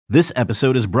This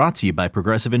episode is brought to you by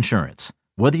Progressive Insurance.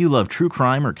 Whether you love true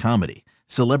crime or comedy,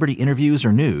 celebrity interviews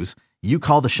or news, you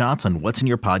call the shots on what's in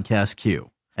your podcast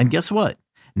queue. And guess what?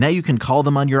 Now you can call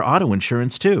them on your auto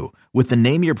insurance too with the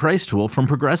Name Your Price tool from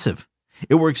Progressive.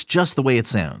 It works just the way it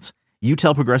sounds. You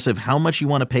tell Progressive how much you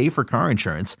want to pay for car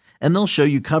insurance, and they'll show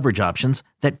you coverage options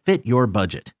that fit your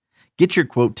budget. Get your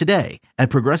quote today at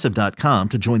Progressive.com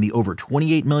to join the over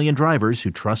 28 million drivers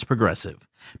who trust Progressive.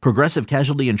 Progressive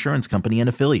Casualty Insurance Company and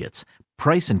Affiliates.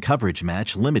 Price and coverage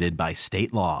match limited by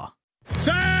state law.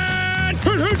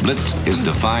 Blitz is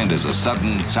defined as a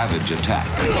sudden, savage attack.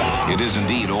 It is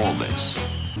indeed all this.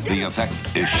 The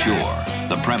effect is sure.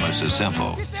 The premise is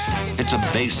simple. It's a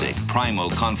basic,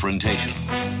 primal confrontation,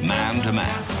 man to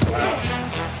man.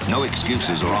 No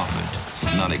excuses are offered.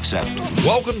 None accepted.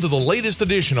 Welcome to the latest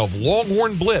edition of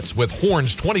Longhorn Blitz with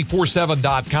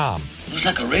horns247.com. Looks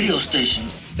like a radio station.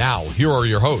 Now, here are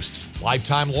your hosts.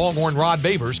 Lifetime Longhorn Rod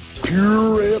Babers.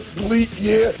 Pure athlete,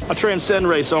 yeah. I transcend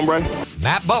race, hombre.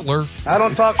 Matt Butler. I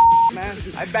don't talk man.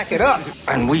 I back it up.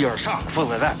 And we are chock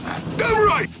full of that, man. Damn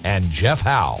right. And Jeff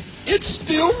Howe. It's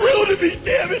still real to me,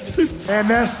 damn it. And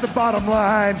that's the bottom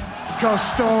line, because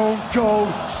Stone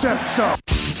Cold said so.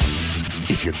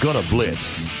 If you're gonna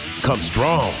blitz, come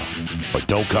strong, but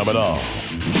don't come at all.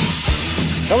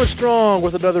 Coming strong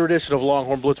with another edition of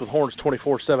Longhorn Blitz with Horns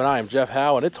 24/7. I am Jeff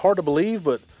Howe, and it's hard to believe,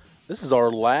 but this is our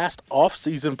last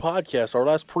off-season podcast, our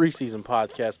last preseason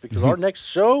podcast, because our next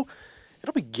show,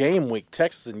 it'll be game week,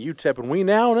 Texas and UTEP, and we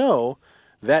now know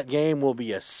that game will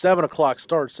be a 7 o'clock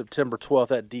start September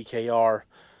 12th at DKR.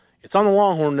 It's on the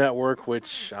Longhorn Network,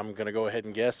 which I'm going to go ahead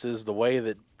and guess is the way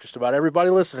that just about everybody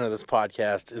listening to this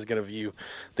podcast is going to view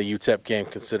the UTEP game,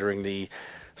 considering the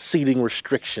seating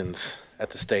restrictions at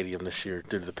the stadium this year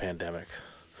due to the pandemic.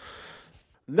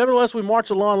 Nevertheless, we march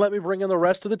along. Let me bring in the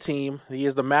rest of the team. He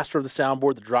is the master of the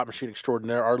soundboard, the drop machine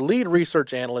extraordinaire, our lead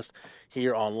research analyst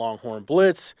here on Longhorn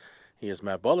Blitz. He is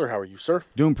Matt Butler. How are you, sir?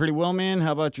 Doing pretty well, man.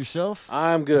 How about yourself?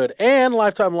 I'm good. And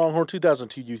lifetime Longhorn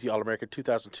 2002 UT All-American,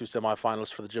 2002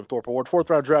 semifinalist for the Jim Thorpe Award,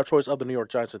 fourth-round draft choice of the New York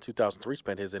Giants in 2003.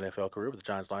 Spent his NFL career with the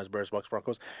Giants, Lions, Bears, Bucks,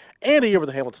 Broncos, and a year with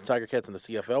the Hamilton Tiger Cats in the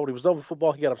CFL. When he was done with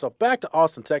football, he got himself back to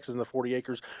Austin, Texas in the 40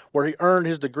 acres, where he earned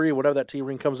his degree. Whenever that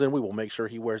T-ring comes in, we will make sure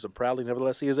he wears it proudly.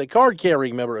 Nevertheless, he is a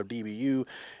card-carrying member of DBU.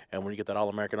 And when you get that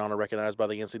All-American honor recognized by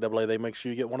the NCAA, they make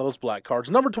sure you get one of those black cards.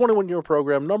 Number 21 in your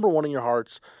program, number 1 in your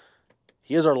hearts.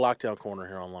 He is our lockdown corner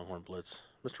here on Longhorn Blitz,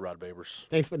 Mr. Rod Babers.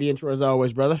 Thanks for the intro as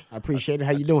always, brother. I appreciate it.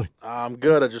 How you doing? I'm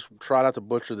good. I just tried not to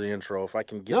butcher the intro. If I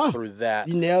can get through that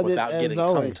without getting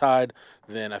tongue-tied,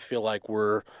 then I feel like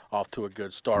we're off to a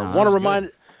good start. Want to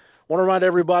remind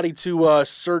everybody to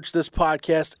search this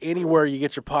podcast anywhere you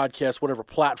get your podcasts, whatever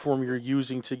platform you're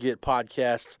using to get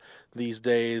podcasts these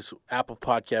days. Apple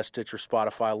Podcast, Stitcher,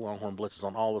 Spotify, Longhorn Blitz is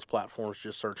on all those platforms.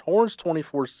 Just search Horns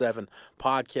 24/7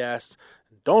 Podcasts.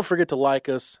 Don't forget to like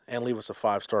us and leave us a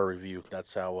 5-star review.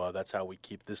 That's how we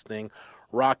keep this thing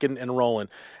rocking and rolling.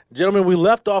 Gentlemen, we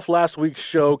left off last week's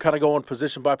show kind of going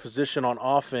position by position on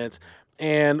offense,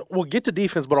 and we'll get to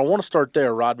defense, but I want to start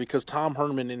there, Rod, because Tom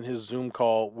Herman in his Zoom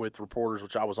call with reporters,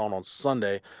 which I was on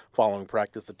Sunday following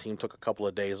practice, the team took a couple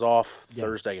of days off,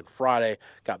 Thursday and Friday,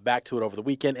 got back to it over the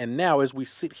weekend, and now as we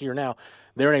sit here now,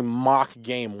 they're in a mock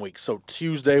game week. So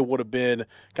Tuesday would have been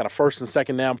kind of first and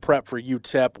second down prep for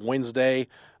UTEP. Wednesday,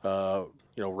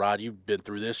 Rod, you've been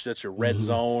through this. That's your red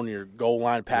zone, your goal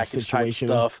line package type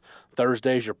stuff.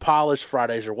 Thursday's your polish.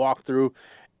 Friday's your walkthrough.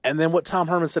 And then what Tom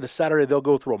Herman said is Saturday they'll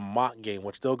go through a mock game,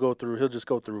 which he'll just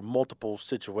go through multiple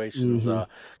situations,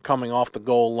 coming off the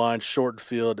goal line, short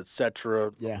field,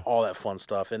 etc., all that fun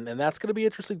stuff. And that's going to be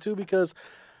interesting too, because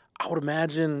I would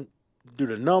imagine due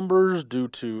to numbers, due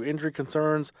to injury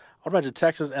concerns, I would imagine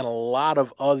Texas and a lot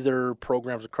of other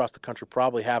programs across the country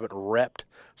probably haven't repped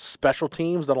special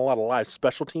teams, done a lot of live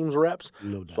special teams reps.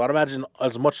 No doubt. So I'd imagine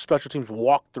as much special teams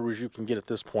walkthrough as you can get at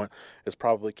this point is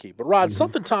probably key. But, Rod,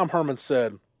 something Tom Herman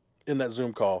said in that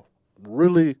Zoom call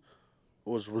really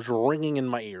was ringing in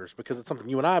my ears, because it's something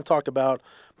you and I have talked about,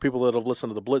 people that have listened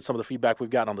to the Blitz, some of the feedback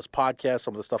we've gotten on this podcast,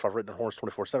 some of the stuff I've written in Horns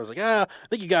 24/7. It's like, I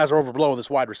think you guys are overblowing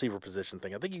this wide receiver position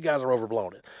thing. I think you guys are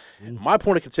overblowing it. My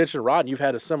point of contention, Rod, and you've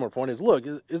had a similar point, is, look,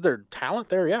 is there talent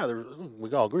there? Yeah,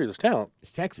 we all agree there's talent.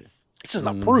 It's Texas. It's just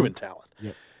not proven talent.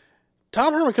 Yep.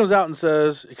 Tom Herman comes out and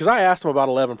says, because I asked him about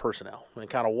 11 personnel and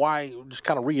kind of why, just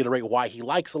kind of reiterate why he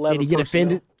likes 11 personnel. Did he get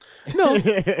offended?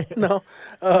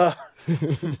 No.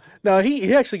 No,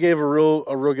 he actually gave a real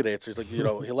good answer. He's like,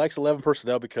 he likes 11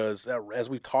 personnel because, as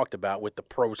we've talked about with the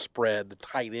pro spread, the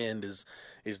tight end is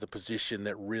the position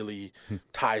that really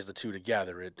ties the two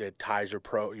together. It ties your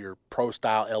pro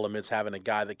style elements, having a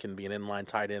guy that can be an inline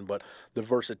tight end, but the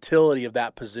versatility of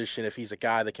that position, if he's a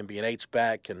guy that can be an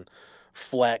H-back, can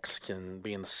flex, can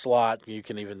be in the slot, you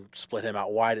can even split him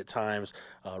out wide at times,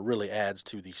 really adds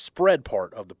to the spread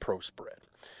part of the pro spread.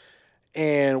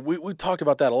 And we talked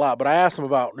about that a lot, but I asked him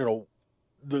about,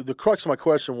 the crux of my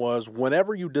question was,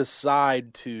 whenever you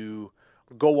decide to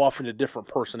go off into different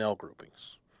personnel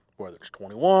groupings, whether it's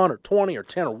 21 or 20 or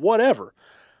 10 or whatever,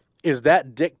 is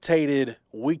that dictated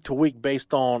week to week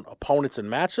based on opponents and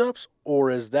matchups,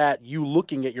 or is that you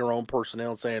looking at your own personnel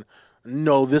and saying,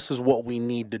 no, this is what we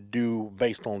need to do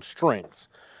based on strengths?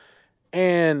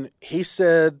 And he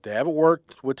said they haven't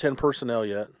worked with 10 personnel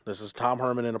yet. This is Tom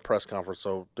Herman in a press conference.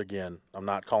 So, again, I'm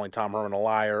not calling Tom Herman a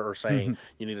liar or saying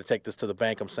you need to take this to the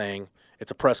bank. I'm saying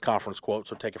it's a press conference quote,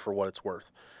 so take it for what it's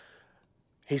worth.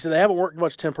 He said they haven't worked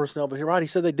much 10 personnel, but he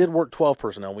said they did work 12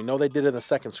 personnel. We know they did it in the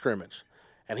second scrimmage.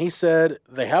 And he said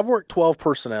they have worked 12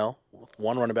 personnel,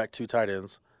 one running back, two tight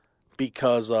ends,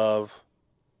 because of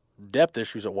depth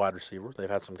issues at wide receiver. They've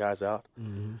had some guys out.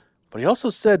 Mm-hmm. But he also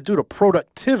said due to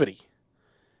productivity.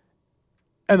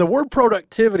 And the word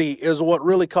productivity is what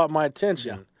really caught my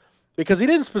attention because he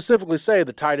didn't specifically say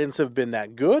the tight ends have been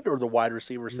that good or the wide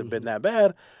receivers have been that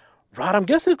bad. Rod, I'm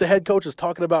guessing if the head coach is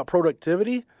talking about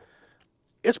productivity,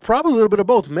 it's probably a little bit of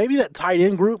both. Maybe that tight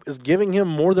end group is giving him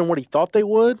more than what he thought they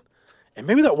would. And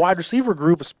maybe that wide receiver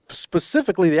group,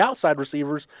 specifically the outside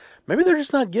receivers, maybe they're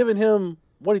just not giving him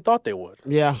what he thought they would.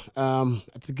 Yeah,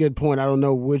 that's a good point. I don't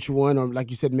know which one, or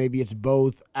like you said, maybe it's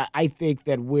both. I think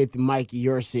that with Mike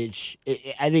Yurcich,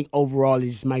 I think overall it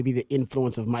just might be the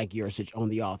influence of Mike Yurcich on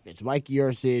the offense. Mike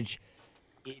Yurcich,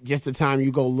 just the time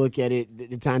you go look at it,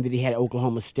 the time that he had at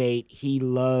Oklahoma State, he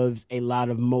loves a lot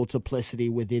of multiplicity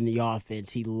within the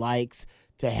offense. He likes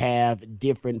to have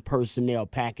different personnel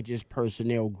packages,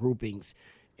 personnel groupings.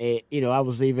 I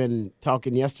was even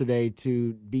talking yesterday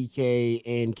to BK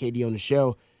and KD on the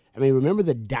show. I mean, remember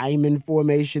the diamond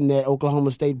formation that Oklahoma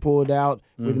State pulled out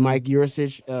with Mike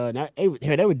Yurcich?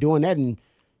 They were doing that in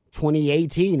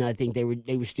 2018. I think they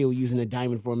were still using the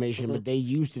diamond formation, but they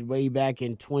used it way back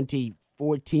in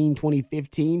 2014,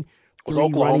 2015.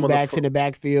 Three running backs in the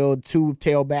backfield, two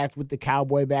tailbacks with the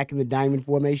cowboy back in the diamond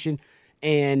formation.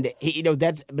 And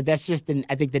that's just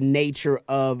I think the nature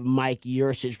of Mike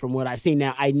Yurcich from what I've seen.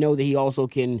 Now I know that he also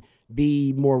can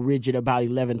be more rigid about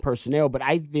 11 personnel, but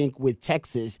I think with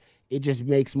Texas it just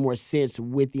makes more sense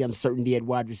with the uncertainty at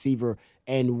wide receiver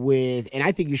and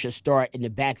I think you should start in the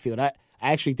backfield. I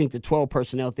actually think the 12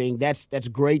 personnel thing that's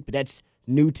great, but that's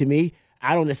new to me.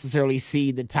 I don't necessarily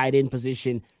see the tight end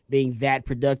position being that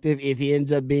productive. If he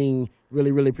ends up being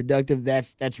really, really productive,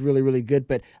 that's really, really good.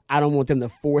 But I don't want them to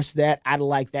force that. I'd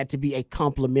like that to be a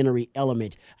complementary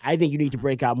element. I think you need to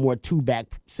break out more two-back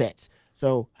sets.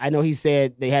 So I know he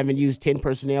said they haven't used 10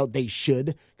 personnel. They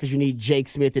should, because you need Jake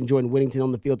Smith and Jordan Whittington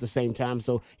on the field at the same time.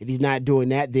 So if he's not doing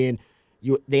that, then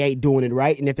they ain't doing it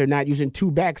right. And if they're not using two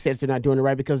back sets, they're not doing it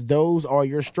right because those are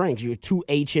your strengths. Your two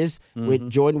H's with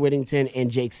Jordan Whittington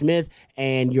and Jake Smith,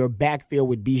 and your backfield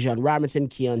with Bijan Robinson,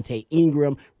 Keontae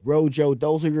Ingram, Rojo.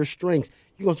 Those are your strengths.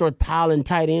 You're going to start piling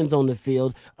tight ends on the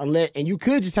field, and you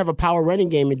could just have a power running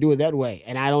game and do it that way.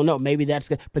 And I don't know. Maybe that's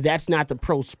good, but that's not the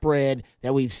pro spread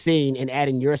that we've seen. And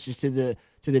adding Yurcich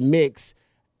to the mix,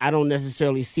 I don't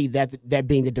necessarily see that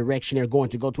being the direction they're going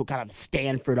to go to, a kind of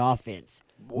Stanford offense.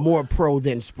 More pro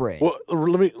than spread. Well,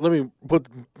 let me put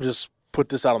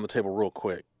this out on the table real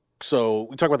quick. So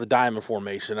we talk about the diamond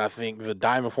formation. I think the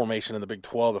diamond formation in the Big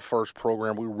 12, the first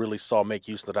program we really saw make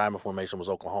use of the diamond formation was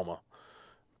Oklahoma.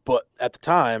 But at the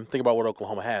time, think about what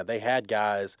Oklahoma had. They had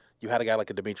guys. You had a guy like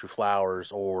a Dimitri Flowers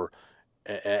or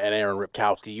an Aaron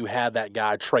Ripkowski. You had that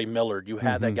guy Trey Millard. You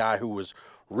had that guy who was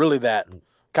really that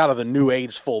kind of the new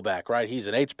age fullback, right? He's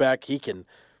an H-back. He can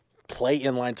play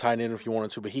inline tight end if you wanted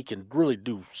to, but he can really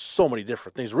do so many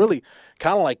different things. Really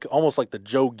kind of like almost like the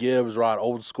Joe Gibbs, right,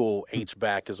 old school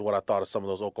H-back is what I thought of some of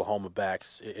those Oklahoma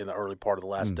backs in the early part of the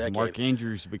last decade. Mark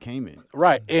Andrews became it.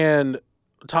 Right, and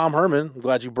Tom Herman, I'm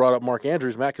glad you brought up Mark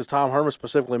Andrews, Matt, because Tom Herman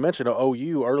specifically mentioned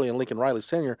OU early in Lincoln Riley's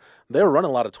tenure, they were running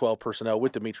a lot of 12 personnel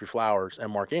with Dimitri Flowers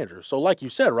and Mark Andrews. So like you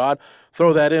said, Rod,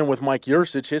 throw that in with Mike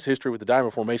Yurcich, his history with the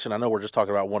diamond formation. I know we're just talking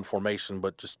about one formation,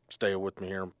 but just stay with me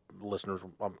here, listeners.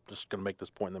 I'm just going to make this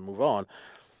point and then move on.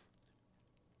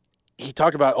 He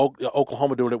talked about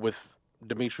Oklahoma doing it with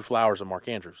Demetri Flowers and Mark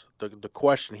Andrews. The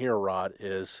question here, Rod,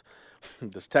 is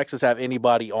does Texas have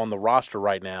anybody on the roster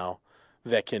right now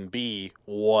that can be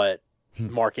what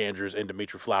Mark Andrews and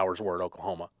Demetri Flowers were at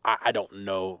Oklahoma? I don't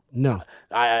know. No.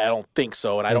 I don't think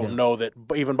so, and I don't know that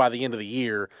even by the end of the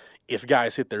year, if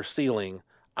guys hit their ceiling,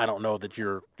 I don't know that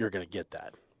you're going to get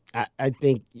that. I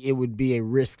think it would be a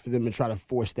risk for them to try to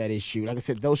force that issue. Like I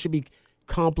said, those should be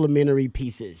complementary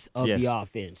pieces of the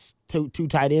offense. Two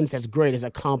tight ends, that's great as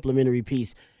a complementary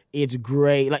piece. It's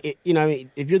great. Like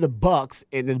if you're the Bucs,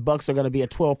 and the Bucs are going to be a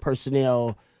 12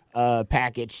 personnel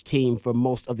package team for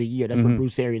most of the year. That's what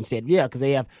Bruce Arians said. Yeah, because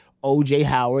they have O.J.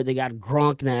 Howard, they got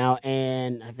Gronk now,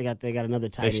 and I forgot they got another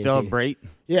tight end. They still have Brate.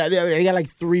 Yeah, they got like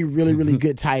 3 really, really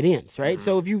good tight ends, right?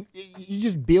 So if you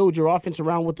just build your offense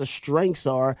around what the strengths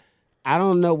are, I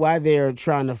don't know why they're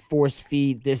trying to force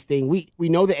feed this thing. We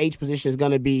know the H position is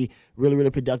going to be really, really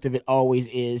productive. It always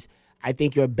is. I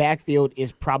think your backfield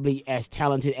is probably as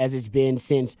talented as it's been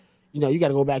since, you got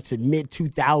to go back to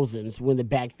mid-2000s when the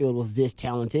backfield was this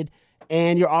talented.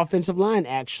 And your offensive line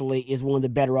actually is one of the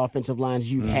better offensive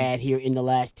lines you've had here in the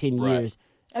last 10 years.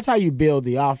 That's how you build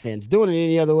the offense. Doing it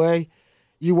any other way,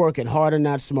 you're working harder,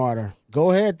 not smarter.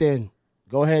 Go ahead then.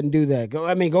 Go ahead and do that. Go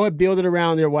ahead, build it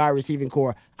around their wide receiving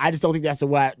core. I just don't think that's the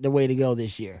way to go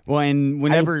this year. Well, and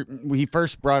whenever he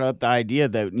first brought up the idea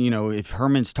that, if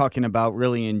Herman's talking about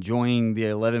really enjoying the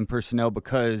 11 personnel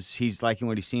because he's liking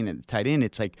what he's seeing at the tight end,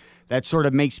 it's like that sort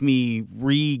of makes me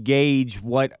re-gauge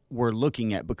what we're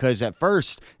looking at. Because at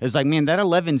first, it's like, man, that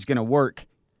 11's going to work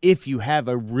if you have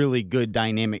a really good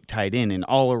dynamic tight end, an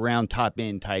all-around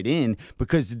top-end tight end,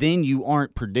 because then you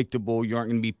aren't predictable, you aren't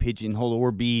going to be pigeonholed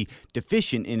or be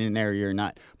deficient in an area or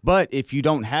not. But if you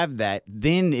don't have that,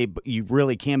 then you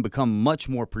really can become much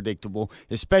more predictable,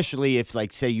 especially if,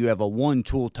 like, say you have a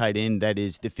one-tool tight end that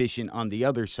is deficient on the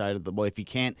other side of the ball, if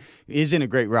he isn't a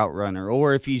great route runner,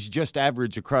 or if he's just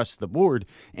average across the board.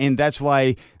 And that's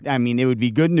why, it would be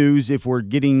good news if we're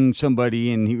getting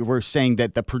somebody and we're saying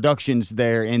that the production's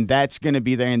there, and that's going to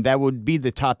be there, and that would be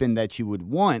the top end that you would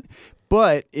want.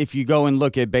 But if you go and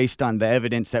look at based on the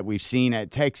evidence that we've seen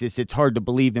at Texas, it's hard to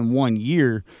believe in 1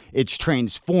 year it's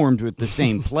transformed with the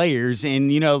same players. And,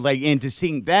 and to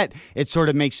see that, it sort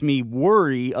of makes me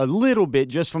worry a little bit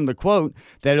just from the quote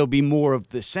that it'll be more of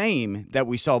the same that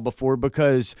we saw before,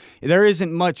 because there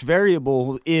isn't much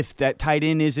variable if that tight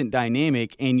end isn't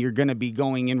dynamic and you're going to be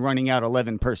going and running out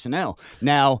 11 personnel.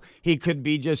 Now, he could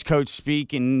be just coach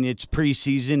speak and it's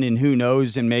preseason and who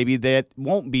knows, and maybe that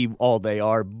won't be all they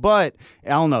are. But I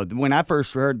don't know. When I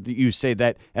first heard you say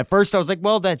that, at first I was like,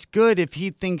 well, that's good if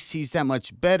he thinks he's that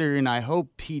much better, and I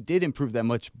hope he did improve that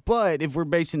much. But if we're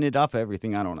basing it off of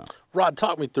everything, I don't know. Rod,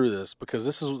 talk me through this, because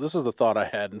this is the thought I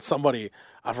had, and somebody,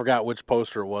 I forgot which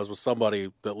poster it was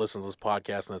somebody that listens to this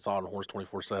podcast and that's on Horns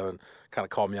 24/7 kind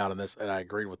of called me out on this, and I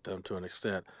agreed with them to an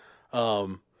extent.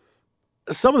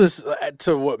 Some of this,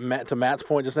 to Matt's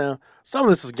point just now, some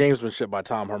of this is gamesmanship by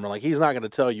Tom Herman. Like, he's not going to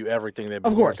tell you everything they've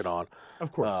been working on.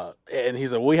 Of course. And he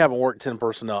said, we haven't worked 10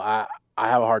 personnel. I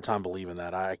have a hard time believing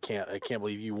that. I can't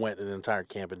believe you went an entire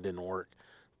camp and didn't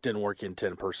work in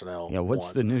 10 personnel. Yeah,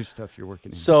 what's the new stuff you're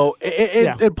working in? So,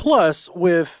 and plus,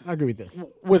 I agree with this.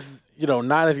 With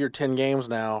 9 of your 10 games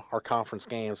now are conference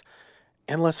games,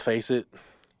 and let's face it,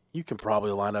 you can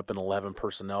probably line up in 11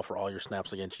 personnel for all your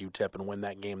snaps against UTEP and win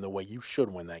that game the way you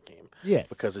should win that game. Yes.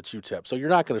 Because it's UTEP. So you're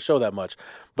not going to show that much.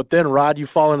 But then, Rod, you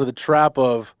fall into the trap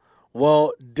of,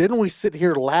 well, didn't we sit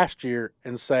here last year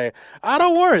and say,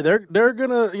 don't worry, they're going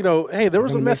to, hey, there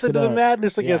was a method to the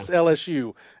madness against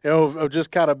LSU, of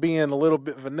just kind of being a little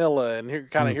bit vanilla, and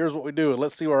here's what we do, and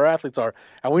let's see where our athletes are.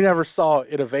 And we never saw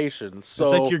innovation. So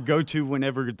it's like your go-to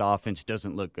whenever the offense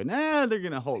doesn't look good. They're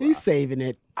going to hold He's off. saving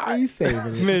it. He's saving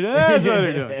it. That's what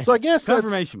they're doing. So I guess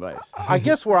confirmation bias. I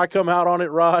guess where I come out on it,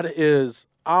 Rod, is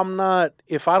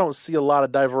if I don't see a lot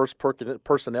of diverse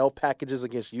personnel packages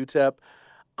against UTEP,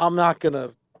 I'm not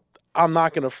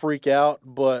gonna freak out,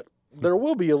 but there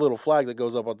will be a little flag that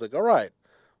goes up. I'll think, all right,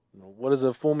 what is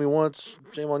it? Fool me once,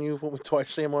 shame on you. Fool me twice,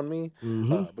 shame on me.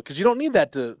 Because you don't need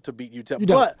that to beat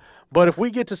UTEP. But if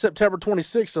we get to September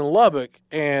 26th in Lubbock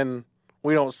and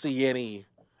we don't see any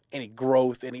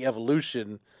growth, any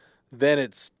evolution, then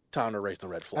it's time to raise the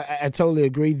red flag. I totally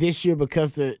agree. This year,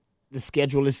 because the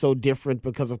schedule is so different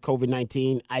because of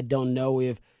COVID-19, I don't know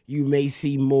if you may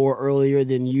see more earlier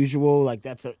than usual. Like,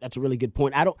 that's a really good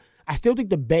point. I still think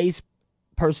the base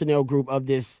personnel group of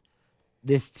this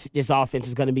offense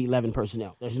is going to be 11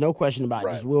 personnel. There's no question about it.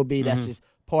 Right. This will be. That's just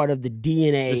part of the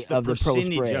DNA of the pro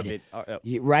spread. Of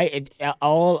it. Right?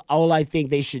 All I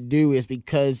think they should do is,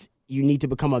 because you need to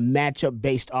become a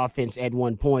matchup-based offense at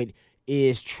one point,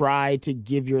 is try to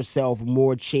give yourself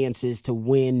more chances to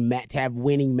win, to have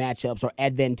winning matchups or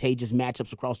advantageous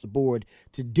matchups across the board.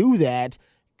 To do that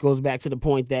goes back to the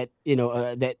point that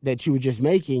that you were just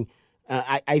making.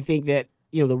 I think that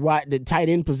the tight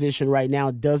end position right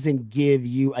now doesn't give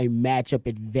you a matchup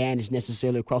advantage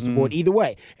necessarily across the board either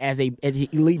way, as an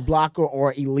elite blocker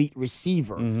or elite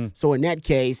receiver. So in that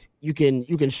case, you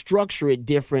can structure it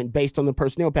different based on the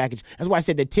personnel package. That's why I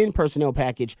said the 10 personnel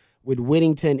package with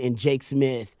Whittington and Jake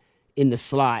Smith in the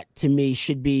slot, to me,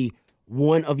 should be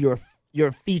one of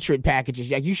your featured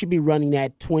packages. Like, you should be running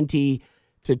that 20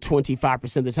 to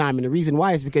 25% of the time. And the reason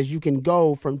why is because you can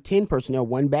go from 10 personnel,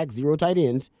 1 back, 0 tight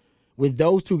ends, with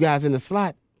those 2 guys in the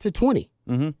slot to 20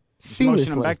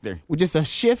 seamlessly. Back there. With just a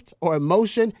shift or a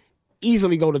motion,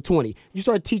 easily go to 20. You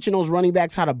start teaching those running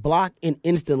backs how to block, and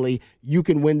instantly you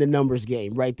can win the numbers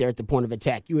game right there at the point of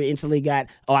attack. You instantly got,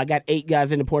 I got 8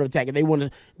 guys in the point of attack, and we're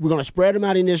going to spread them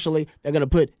out initially. They're going to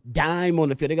put dime on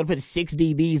the field. They're going to put 6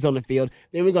 DBs on the field.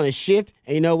 Then we're going to shift,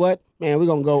 and you know what? Man, we're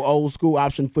going to go old school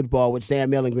option football with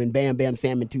Sam Ellingren, Bam Bam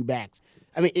Sam, and 2 backs.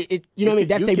 I mean,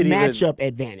 that's a matchup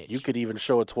advantage. You could even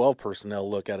show a 12 personnel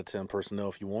look at a 10 personnel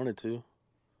if you wanted to.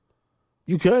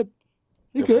 You could.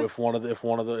 If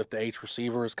the H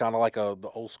receiver is kind of like the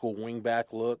old school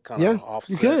wingback look, kind of offset.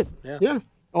 You could. Yeah.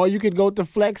 Or you could go with the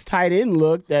flex tight end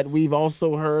look that we've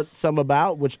also heard some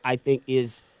about, which I think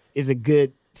is a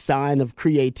good sign of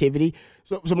creativity.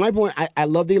 So my point, I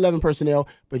love the 11 personnel,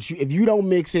 but if you don't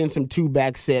mix in some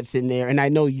 2-back sets in there, and I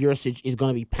know Yurcich is going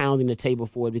to be pounding the table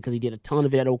for it because he did a ton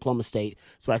of it at Oklahoma State,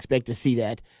 so I expect to see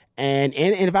that. And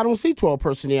if I don't see 12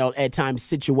 personnel at times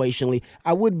situationally,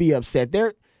 I would be upset.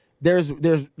 There's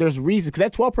reasons, because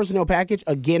that 12 personnel package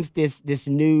against this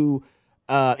new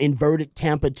inverted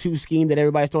Tampa 2 scheme that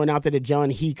everybody's throwing out there that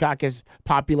John Heacock has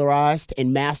popularized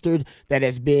and mastered, that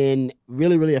has been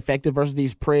really, really effective versus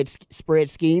these spread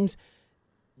schemes.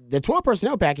 The 12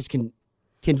 personnel package can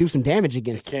do some damage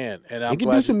against it. It can. And it can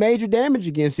do some major damage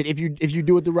against it if you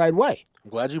do it the right way. I'm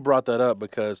glad you brought that up,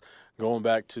 because going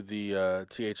back to the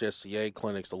THSCA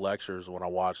clinics, the lectures, when I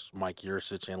watched Mike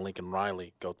Yurcich and Lincoln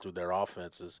Riley go through their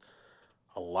offenses,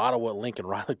 a lot of what Lincoln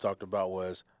Riley talked about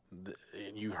was,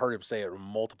 and you heard him say it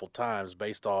multiple times,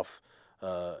 based off,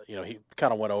 he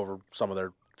kind of went over some of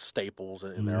their staples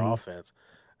in their offense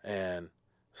and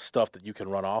stuff that you can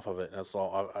run off of it. And that's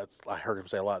all. I heard him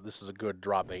say a lot. This is a good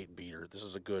drop 8 beater. This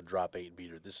is a good drop 8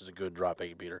 beater. This is a good drop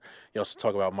 8 beater. You also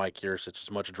talk about Mike Yurcich,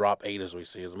 as much drop 8 as we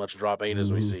see, as much drop 8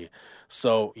 as we see.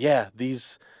 So yeah,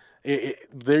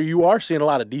 there you are seeing a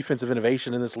lot of defensive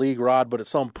innovation in this league, Rod. But at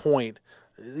some point,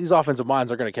 these offensive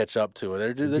minds are going to catch up to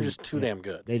it. They're just too damn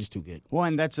good. They're just too good. Well,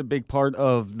 and that's a big part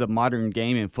of the modern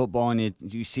game in football, and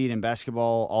you see it in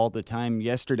basketball all the time.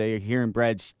 Yesterday, hearing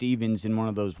Brad Stevens in one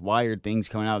of those Wired things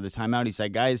coming out of the timeout, he's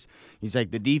like, guys, the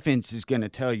defense is going to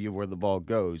tell you where the ball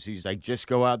goes. He's like, just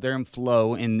go out there and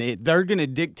flow, and they're going to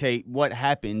dictate what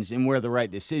happens and where the right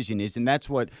decision is. And that's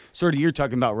what sort of you're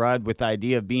talking about, Rod, with the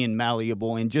idea of being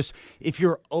malleable, and just if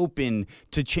you're open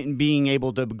to being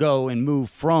able to go and move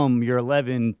from your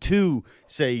 11 to,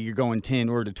 say, you're going 10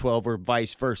 or to 12 or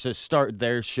vice versa, start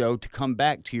their show to come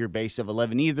back to your base of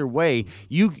 11. Either way,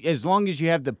 as long as you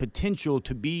have the potential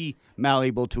to be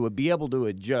malleable, to be able to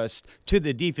adjust to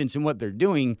the defense and what they're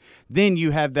doing, then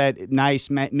you have that nice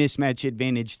mismatch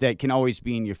advantage that can always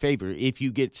be in your favor. If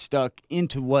you get stuck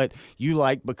into what you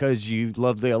like because you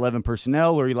love the 11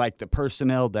 personnel, or you like the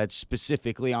personnel that's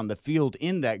specifically on the field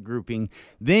in that grouping,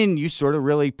 then you sort of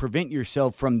really prevent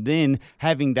yourself from then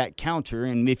having that counter.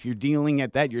 And if you're dealing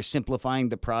at that, you're simplifying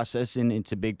the process, and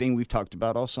it's a big thing we've talked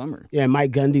about all summer. Yeah,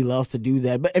 Mike Gundy loves to do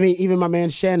that. But, I mean, even my man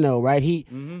Shano, right?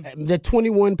 The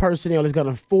 21 personnel is going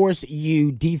to force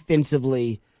you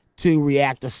defensively to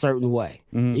react a certain way.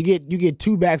 You get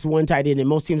 2 backs, 1 tight end, and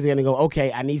most teams are going to go,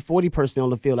 okay, I need 40 personnel on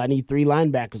the field. I need 3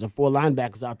 linebackers or 4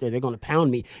 linebackers out there. They're going to pound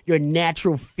me. Your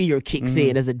natural fear kicks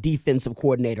in as a defensive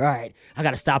coordinator. All right, I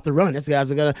got to stop the run. These guys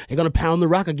they're going to pound the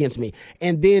rock against me.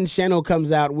 And then Shano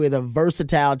comes out with a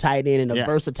versatile tight end and a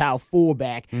versatile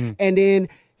fullback, and then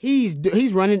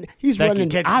He's running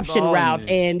option routes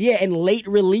and late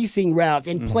releasing routes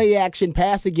and play action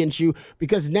pass against you,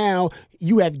 because now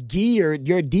you have geared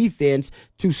your defense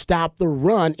to stop the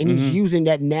run, and he's using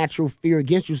that natural fear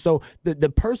against you. So the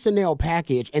personnel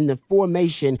package and the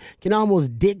formation can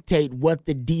almost dictate what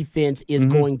the defense is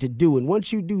going to do. And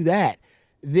once you do that,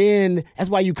 then that's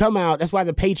why you come out. That's why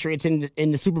the Patriots in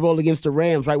the Super Bowl against the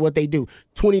Rams, right? What they do: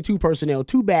 22 personnel,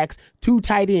 2 backs, 2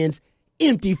 tight ends,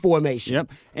 empty formation.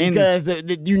 Yep. Because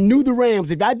you knew the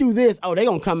Rams, if I do this, they're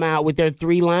going to come out with their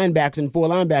 3 linebackers and 4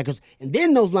 linebackers, and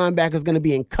then those linebackers going to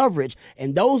be in coverage,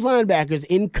 and those linebackers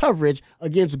in coverage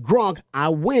against Gronk, I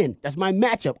win. That's my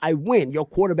matchup. I win. Your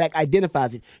quarterback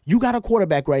identifies it. You got a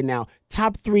quarterback right now,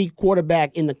 top 3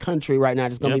 quarterback in the country right now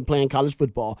that's going to be playing college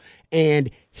football, and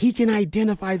he can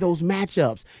identify those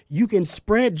matchups. You can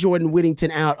spread Jordan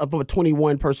Whittington out of a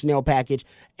 21 personnel package,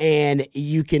 and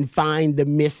you can find the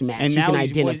mismatch. And you can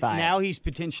identify now he's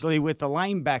potentially with the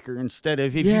linebacker instead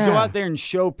of if you go out there and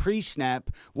show pre-snap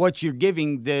what you're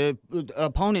giving, the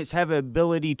opponents have an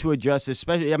ability to adjust.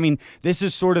 Especially, I mean, this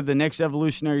is sort of the next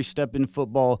evolutionary step in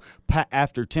football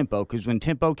after tempo, because when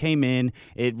tempo came in,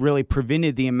 it really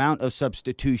prevented the amount of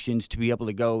substitutions to be able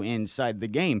to go inside the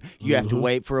game. You have to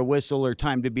wait for a whistle or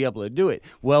time to be able to do it.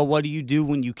 Well, what do you do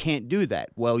when you can't do that?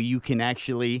 Well, you can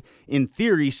actually, in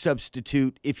theory,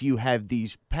 substitute if you have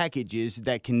these packages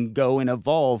that can go and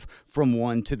evolve from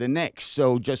one to the next.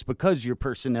 So just because you're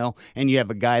personnel and you have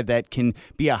a guy that can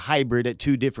be a hybrid at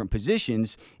 2 different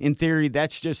positions, in theory,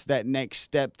 that's just that next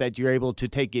step that you're able to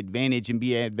take advantage and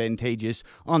be advantageous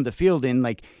on the field. And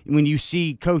like when you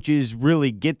see coaches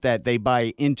really get that, they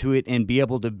buy into it and be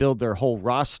able to build their whole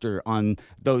roster on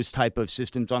those type of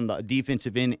systems on the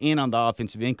defensive end and on the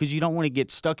offensive end, because you don't want to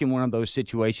get stuck in one of those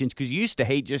situations, because you used to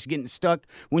hate just getting stuck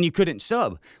when you couldn't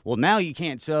sub. Well, now you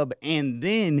can't sub, and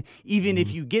then even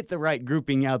if you get the right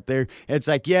grouping out there, it's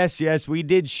like, yes, we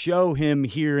did show him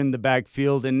here in the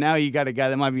backfield, and now you got a guy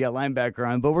that might be a linebacker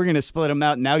on, but we're going to split him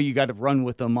out. Now you got to run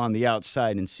with him on the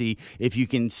outside and see if you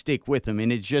can stick with him,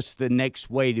 and it's just the next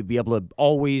way to be able to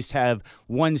always have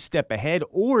one step ahead,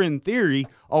 or in theory,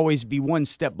 always be one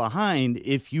step behind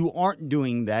if you aren't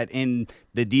doing that, and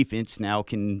the defense now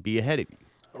can be ahead of you.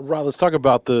 Rod, let's talk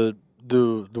about the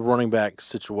running back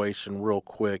situation real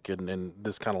quick, and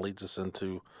this kind of leads us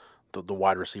into the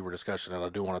wide receiver discussion, and I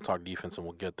do want to talk defense, and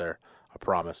we'll get there, I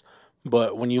promise.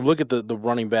 But when you look at the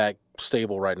running back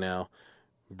stable right now,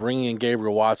 bringing in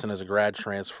Gabriel Watson as a grad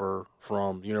transfer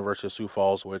from University of Sioux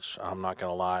Falls, which I'm not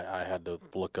going to lie, I had to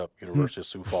look up University of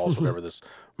Sioux Falls whenever this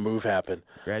move happened.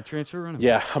 Grad transfer running back?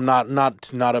 Yeah, I'm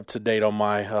not up to date on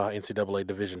my NCAA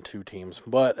Division II teams.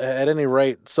 But at any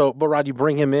rate, but Rod, you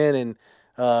bring him in and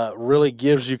really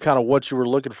gives you kind of what you were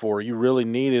looking for. You really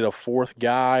needed a 4th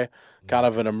guy, kind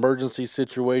of an emergency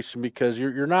situation, because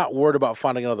you're not worried about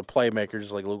finding another playmaker.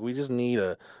 Just like, look, we just need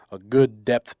a good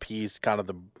depth piece, kind of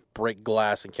the break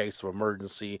glass in case of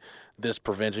emergency. This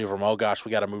prevents you from, oh gosh,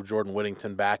 we got to move Jordan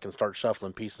Whittington back and start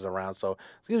shuffling pieces around. So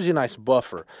it gives you a nice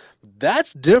buffer.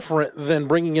 That's different than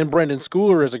bringing in Brendan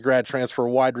Schooler as a grad transfer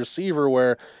wide receiver,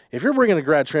 where if you're bringing a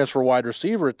grad transfer wide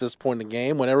receiver at this point in the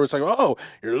game, when everyone's like, oh,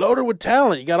 you're loaded with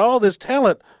talent, you got all this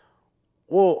talent.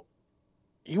 Well,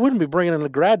 you wouldn't be bringing in a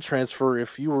grad transfer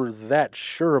if you were that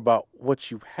sure about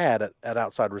what you had at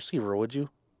outside receiver, would you?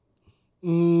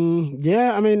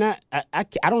 Yeah, I mean, I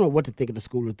don't know what to think of the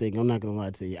Schooler thing. I'm not going to lie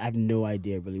to you. I have no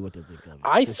idea really what to think of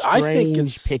it. It's a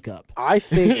strange pickup. I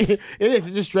think it is.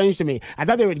 It's just strange to me. I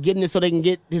thought they were getting this so they can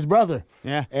get his brother.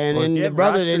 Yeah. And then the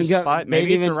brother didn't go.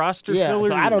 Maybe it's a roster filler.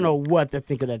 So I don't know what to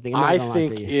think of that thing. I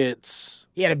think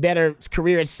he had a better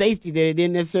career at safety than he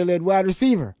didn't necessarily at wide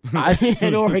receiver.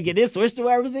 In Oregon, they switched to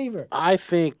wide receiver. I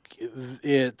think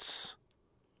it's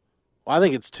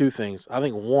 2 things. I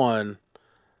think one,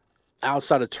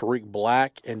 outside of Tariq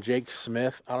Black and Jake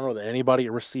Smith, I don't know that anybody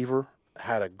at receiver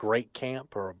had a great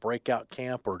camp or a breakout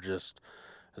camp or just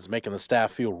is making the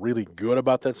staff feel really good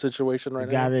about that situation right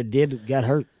now. The guy that got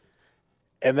hurt.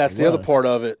 And that's the other part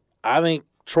of it. I think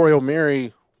Troy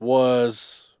O'Meary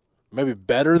was maybe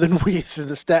better than we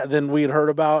had heard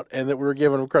about and that we were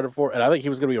giving him credit for. And I think he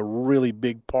was going to be a really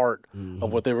big part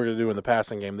of what they were going to do in the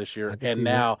passing game this year. And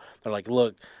now they're like,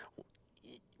 look,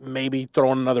 maybe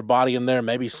throwing another body in there,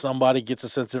 maybe somebody gets a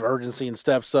sense of urgency and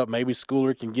steps up. Maybe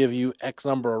Schooler can give you X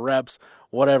number of reps,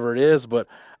 whatever it is. But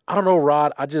I don't know,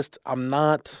 Rod. I'm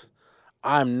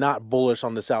not bullish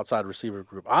on this outside receiver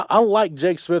group. I like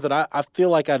Jake Smith, and I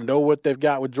feel like I know what they've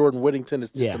got with Jordan Whittington.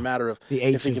 It's just a matter of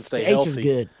if he can stay healthy. H is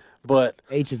good. But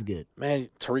H is good. Man,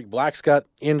 Tariq Black's got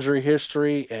injury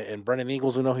history, and Brendan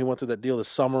Eagles, we know he went through that deal this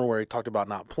summer where he talked about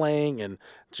not playing, and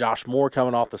Josh Moore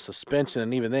coming off the suspension,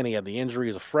 and even then he had the injury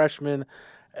as a freshman.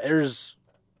 There's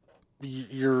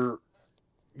your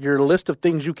list of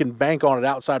things you can bank on at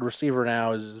outside receiver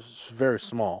now is very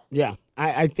small. Yeah,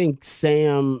 I think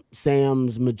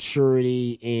Sam's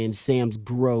maturity and Sam's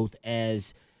growth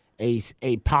as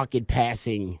a pocket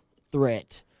passing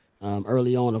threat.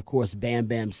 Early on, of course, Bam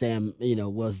Bam Sam,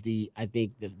 was the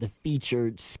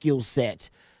featured skill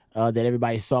set that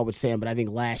everybody saw with Sam, but I think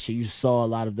last year you saw a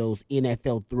lot of those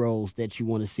NFL throws that you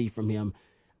want to see from him.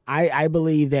 I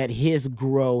believe that his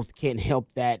growth can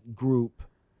help that group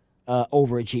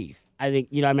overachieve. I think,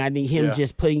 I think him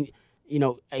just putting,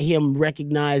 him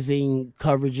recognizing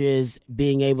coverages,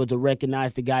 being able to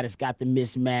recognize the guy that's got the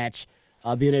mismatch,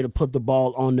 being able to put the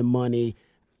ball on the money.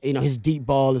 His deep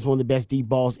ball is one of the best deep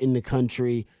balls in the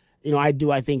country.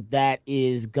 I think that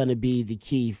is going to be the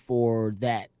key for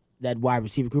that wide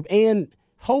receiver group. And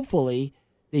hopefully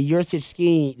the Yurcich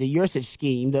scheme, the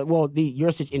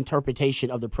Yurcich interpretation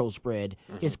of the pro spread,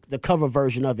 the cover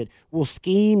version of it, will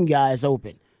scheme guys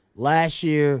open. Last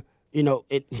year,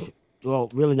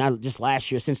 really not just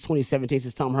last year, since 2017,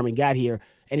 since Tom Herman got here,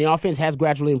 and the offense has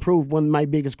gradually improved. One of my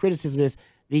biggest criticisms is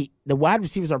the wide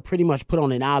receivers are pretty much put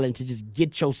on an island to just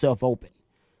get yourself open.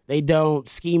 They don't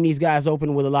scheme these guys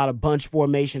open with a lot of bunch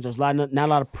formations. There's not a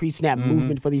lot of pre-snap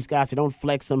movement for these guys. They don't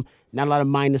flex them. Not a lot of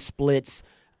minus splits.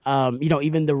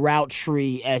 Even the route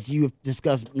tree, as you've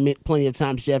discussed plenty of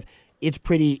times, Jeff, it's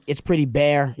pretty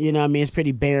bare. It's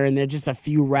pretty bare, and there are just a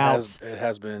few routes. It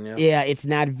has been, yeah. Yeah, it's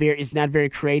not very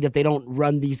creative. They don't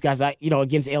run these guys.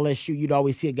 Against LSU, you'd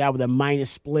always see a guy with a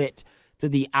minus split to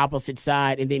the opposite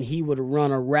side, and then he would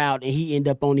run a route, and he end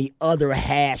up on the other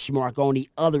hash mark, on the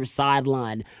other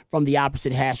sideline from the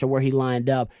opposite hash or where he lined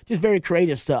up. Just very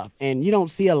creative stuff, and you don't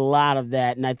see a lot of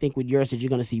that, and I think with Yurcich, you're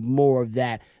going to see more of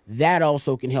that. That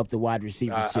also can help the wide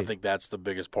receivers, too. I think that's the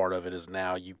biggest part of it is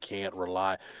now you can't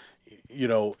rely –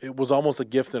 it was almost a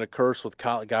gift and a curse with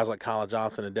guys like Colin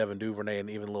Johnson and Devin Duvernay and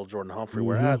even little Jordan Humphrey,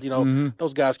 where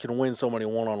those guys can win so many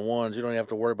one-on-ones. You don't have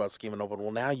to worry about scheming open.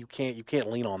 Well, now you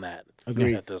can't lean on that.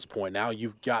 Agreed. At this point. Now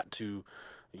you've got to.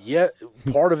 Yeah,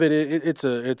 part of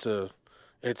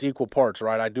it's equal parts,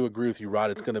 right? I do agree with you,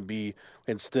 Rod. It's going to be,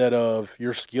 instead of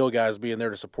your skill guys being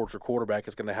there to support your quarterback,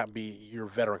 it's going to be your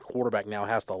veteran quarterback now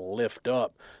has to lift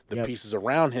up the pieces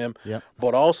around him,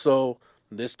 but also.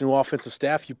 This new offensive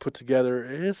staff you put together,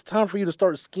 it's time for you to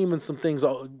start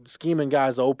scheming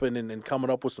guys open and coming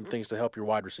up with some things to help your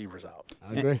wide receivers out.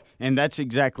 I agree. And that's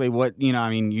exactly what,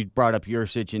 you brought up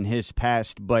Yurcich in his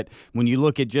past, but when you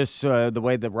look at just the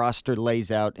way the roster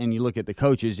lays out and you look at the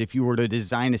coaches, if you were to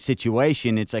design a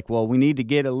situation, it's like, well, we need to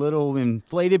get a little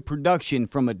inflated production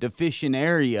from a deficient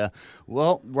area.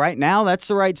 Well, right now, that's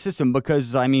the right system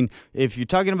because, if you're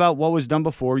talking about what was done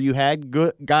before, you had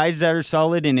good guys that are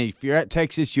solid, and if you're at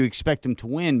Texas, you expect them to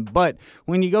win. But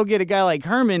when you go get a guy like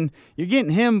Herman, you're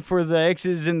getting him for the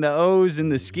X's and the O's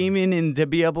and the scheming and to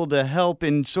be able to help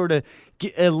and sort of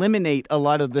eliminate a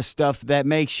lot of the stuff that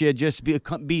makes you just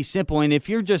be simple. And if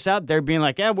you're just out there being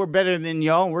like, we're better than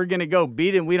y'all, we're going to go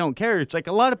beat it, we don't care. It's like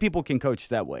a lot of people can coach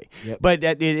that way. Yep. But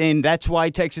and that's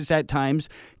why Texas at times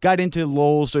got into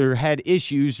lulls or had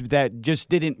issues that just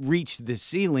didn't reach the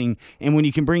ceiling. And when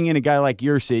you can bring in a guy like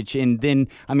Yurcich, and then,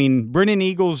 Brennan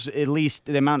Eagles, at least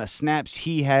the amount of snaps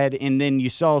he had, and then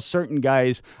you saw certain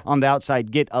guys on the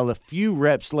outside get a few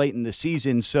reps late in the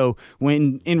season. So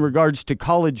when in regards to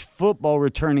college football,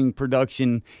 returning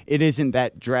production, it isn't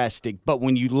that drastic. But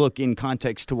when you look in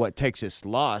context to what Texas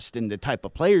lost and the type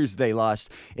of players they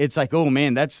lost, it's like, oh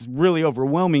man, that's really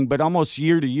overwhelming. But almost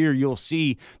year to year, you'll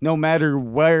see, no matter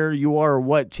where you are or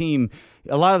what team,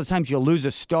 a lot of the times you'll lose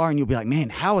a star and you'll be like, man,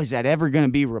 how is that ever going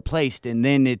to be replaced? And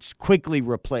then it's quickly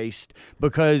replaced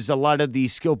because a lot of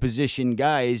these skill position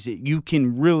guys, you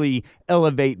can really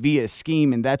elevate via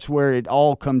scheme, and that's where it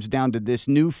all comes down to this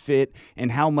new fit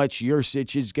and how much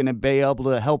Yurcich is going to be able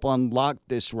to help unlock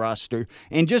this roster.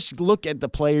 And just look at the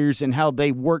players and how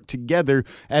they work together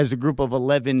as a group of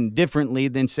 11 differently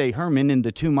than, say, Herman, and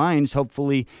the two minds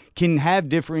hopefully can have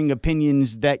differing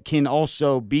opinions that can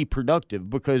also be productive,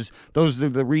 because those are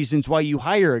the reasons why you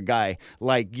hire a guy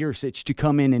like Yurcich to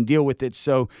come in and deal with it.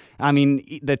 So,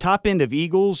 the top end of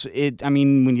Eagles,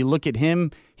 when you look at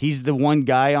him, he's the one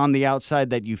guy on the outside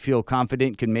that you feel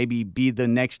confident could maybe be the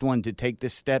next one to take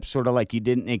this step, sort of like you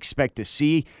didn't expect to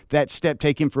see that step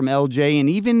taken from LJ. And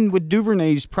even with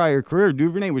Duvernay's prior career,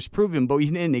 Duvernay was proven, but you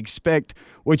didn't expect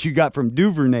what you got from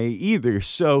Duvernay either.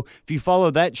 So if you follow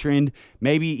that trend,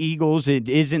 maybe Eagles, it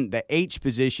isn't the H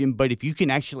position, but if you can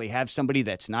actually have somebody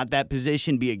that's not that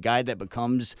position be a guy that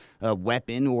becomes a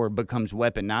weapon or becomes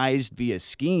weaponized via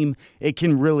scheme, it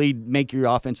can really make your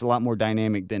offense a lot more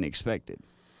dynamic than expected.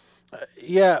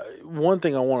 One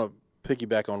thing I want to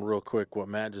piggyback on real quick, what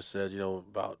Matt just said,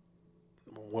 about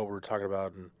what we were talking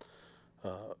about, and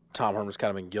Tom Herman's kind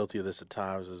of been guilty of this at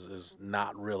times, is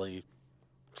not really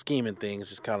scheming things,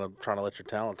 just kind of trying to let your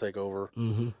talent take over.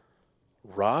 Mm-hmm.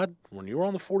 Rod, when you were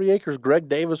on the 40 acres, Greg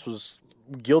Davis was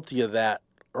guilty of that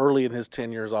early in his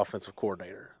tenure as offensive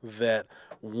coordinator, that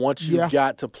once you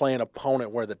got to play an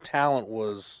opponent where the talent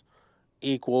was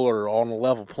equal or on a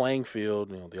level playing field,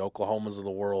 the Oklahomas of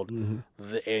the world,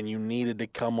 and you needed to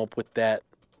come up with that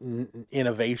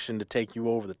innovation to take you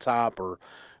over the top or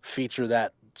feature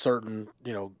that certain,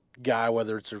 guy,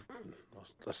 whether it's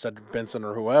a Cedric Benson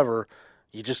or whoever,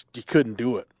 you couldn't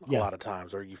do it a lot of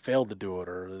times, or you failed to do it,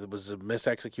 or it was a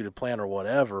misexecuted plan or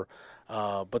whatever.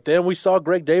 But then we saw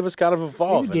Greg Davis kind of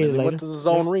evolve, and then he went to the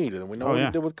zone read, and we know what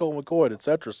he did with Colt McCoy, et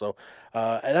cetera. So,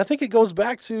 and I think it goes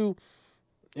back to,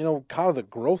 kind of the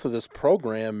growth of this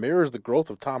program mirrors the growth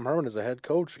of Tom Herman as a head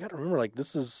coach. You got to remember,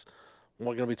 this is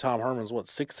going to be Tom Herman's,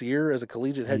 6th year as a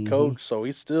collegiate head coach. So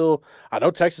he's still – I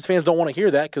know Texas fans don't want to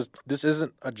hear that because this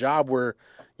isn't a job where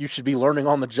you should be learning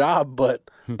on the job, but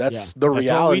that's the reality.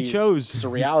 That's what we chose. It's the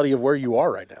reality of where you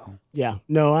are right now. Yeah.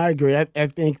 No, I agree. I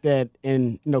think that,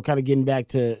 and, kind of getting back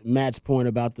to Matt's point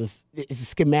about this, it's a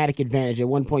schematic advantage. At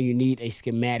one point, you need a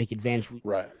schematic advantage.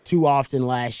 Right. Too often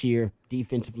last year,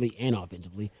 defensively and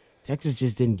offensively, Texas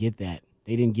just didn't get that.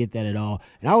 They didn't get that at all.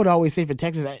 And I would always say for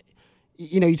Texas,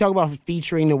 you talk about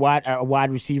featuring a wide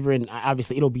receiver, and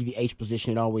obviously it'll be the H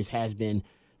position. It always has been.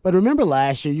 But remember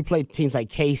last year, you played teams like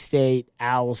K-State,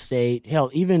 Iowa State, hell,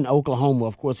 even Oklahoma,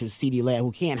 of course, with CeeDee Lamb,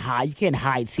 who can't hide. You can't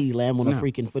hide CeeDee Lamb on a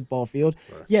freaking football field.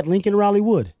 Right. Yet Lincoln Riley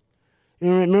would.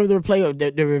 Remember the play,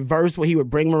 the reverse where he would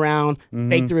bring him around,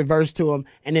 fake the reverse to him,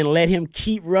 and then let him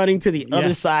keep running to the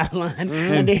other sideline,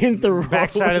 and then the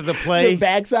backside of the play. The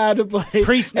backside of the play.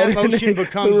 Pre-snap motion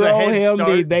becomes a head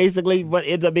start. Basically, what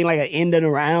ends up being like an end and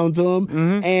around to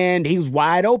him, and he was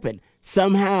wide open.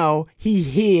 Somehow he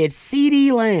hid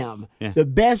CeeDee Lamb, the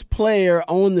best player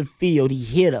on the field. He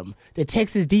hit him. The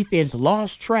Texas defense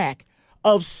lost track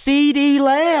of CeeDee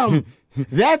Lamb.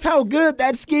 That's how good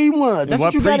that scheme was. That's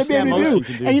what you got to be able to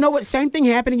do. And you know what? Same thing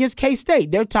happened against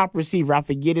K-State. Their top receiver, I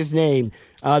forget his name.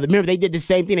 Remember, they did the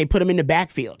same thing. They put him in the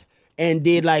backfield and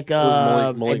did Malik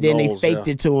and then Knowles, they faked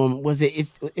it to him.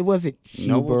 It wasn't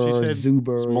Huber or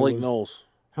Zuber. Malik Knowles.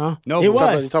 Huh? No, it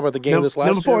was. You talking about the game this last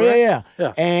number 4, year, right?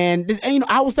 Yeah. And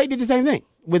Iowa State did the same thing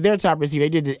with their top receiver.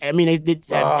 They did. They did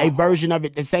a version of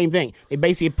it, the same thing. They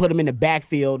basically put him in the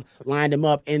backfield, lined him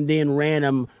up, and then ran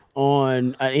him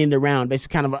on an end around,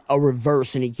 basically kind of a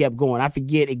reverse, and he kept going. I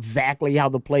forget exactly how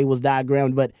the play was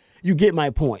diagrammed, but you get my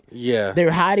point. Yeah.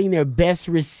 They're hiding their best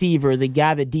receiver, the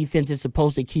guy that defense is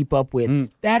supposed to keep up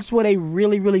with. That's what a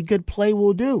really, really good play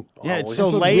will do. Yeah, it's so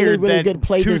layered really that good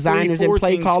play 2, 3, designers 4 and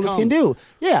play callers can do.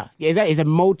 Yeah, it's a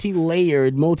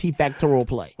multi-layered, multifactorial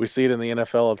play. We see it in the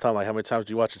NFL all the time. Like, how many times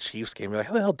do you watch a Chiefs game? You're like,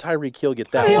 how the hell did Tyreek Hill get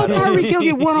that? How the hell Tyreek Hill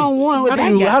get one-on-one with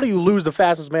that guy? How do you lose the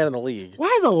fastest man in the league? Why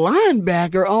is a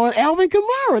linebacker on Alvin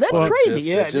Kamara? That's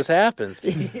crazy. It just happens.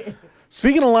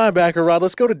 Speaking of linebacker, Rod,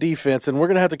 let's go to defense, and we're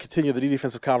going to have to continue the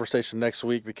defensive conversation next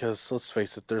week because, let's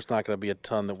face it, there's not going to be a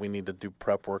ton that we need to do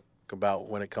prep work about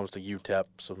when it comes to UTEP.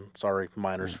 So, sorry,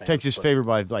 Miners fans. Texas favored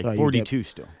by 42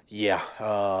 still. Yeah.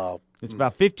 It's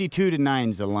about 52-9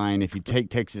 is the line if you take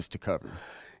Texas to cover.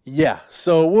 Yeah,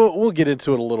 so we'll get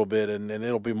into it a little bit, and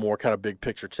it'll be more kind of big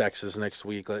picture Texas next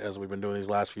week as we've been doing these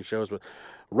last few shows. But,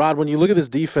 Rod, when you look at this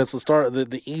defense, let's start.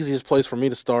 The easiest place for me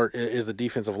to start is the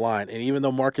defensive line. And even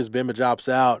though Marcus Bimba opts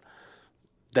out,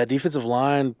 that defensive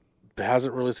line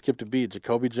hasn't really skipped a beat.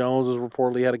 Jacoby Jones has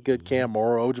reportedly had a good camp.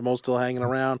 Moro Ojomo still hanging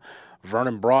around.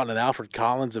 Vernon Broughton and Alfred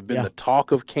Collins have been the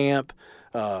talk of camp.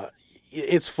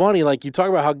 It's funny, you talk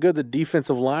about how good the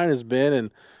defensive line has been,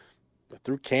 and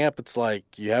through camp, it's like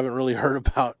you haven't really heard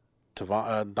about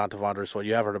not Tavondre Sweat.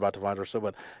 You have heard about Tavondre Sweat,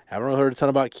 but haven't really heard a ton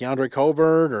about Keandre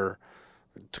Coburn or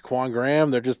Taquan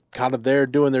Graham. They're just kind of there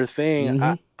doing their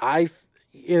thing.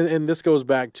 And this goes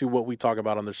back to what we talk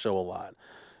about on the show a lot.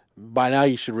 By now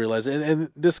you should realize, and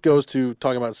this goes to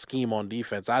talking about scheme on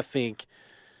defense. I think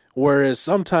whereas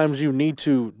sometimes you need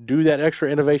to do that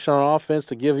extra innovation on offense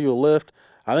to give you a lift,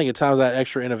 I think at times that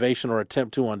extra innovation or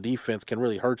attempt to on defense can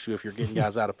really hurt you if you're getting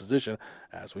guys out of position,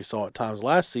 as we saw at times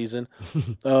last season.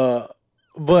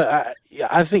 But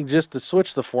I think just to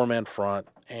switch the 4-man front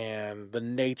and the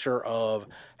nature of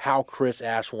how Chris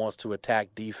Ash wants to attack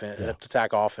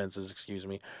offenses,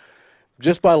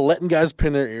 just by letting guys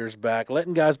pin their ears back,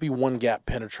 letting guys be one-gap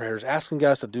penetrators, asking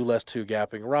guys to do less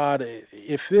two-gapping. Rod,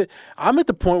 I'm at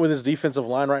the point with this defensive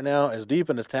line right now, as deep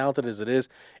and as talented as it is,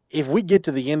 if we get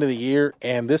to the end of the year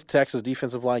and this Texas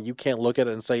defensive line, you can't look at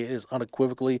it and say it is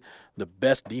unequivocally the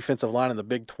best defensive line in the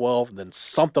Big 12, then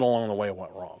something along the way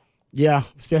went wrong. Yeah,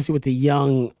 especially with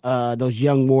the those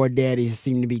young war daddies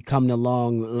seem to be coming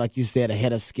along, like you said,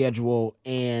 ahead of schedule.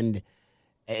 And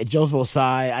Joseph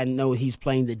Osai, I know he's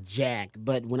playing the jack,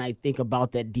 but when I think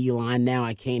about that D-line now,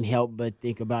 I can't help but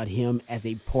think about him as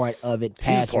a part of it,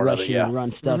 pass rushing and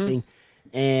run stuffing.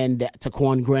 And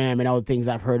Taquan Graham and all the things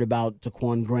I've heard about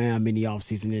Taquan Graham in the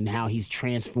offseason and how he's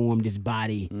transformed his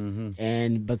body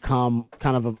and become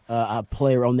kind of a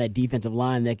player on that defensive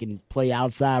line that can play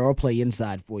outside or play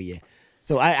inside for you.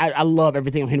 So I love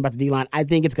everything I'm hearing about the D-line. I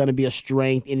think it's going to be a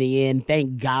strength in the end.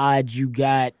 Thank God you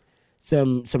got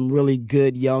some really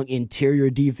good young interior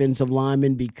defensive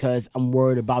linemen because I'm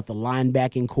worried about the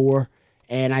linebacking core.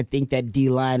 And I think that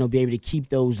D-line will be able to keep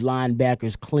those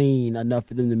linebackers clean enough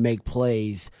for them to make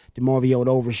plays. DeMarvio and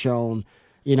Overshown,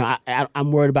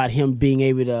 I'm worried about him being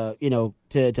able to,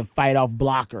 to fight off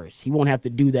blockers. He won't have to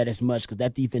do that as much because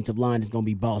that defensive line is going to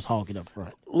be boss hogging up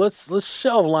front. Let's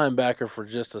shelve linebacker for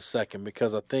just a second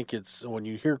because I think it's when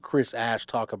you hear Chris Ash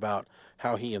talk about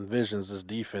how he envisions this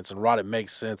defense, and Rod, it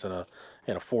makes sense in a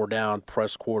 4-down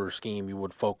press quarter scheme. You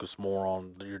would focus more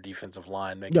on your defensive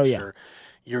line, making sure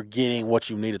you're getting what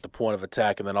you need at the point of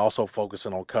attack, and then also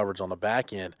focusing on coverage on the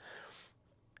back end.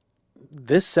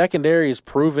 This secondary is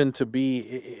proven to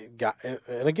be,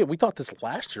 and again, we thought this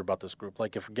last year about this group.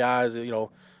 Like if guys,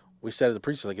 we said in the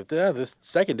preseason, like if this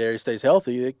secondary stays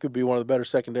healthy, it could be one of the better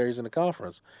secondaries in the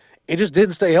conference. It just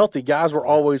didn't stay healthy. Guys were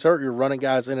always hurt. You're running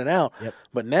guys in and out. Yep.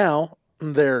 But now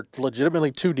they're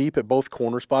legitimately too deep at both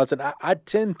corner spots. And I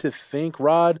tend to think,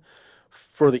 Rod,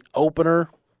 for the opener,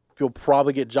 you'll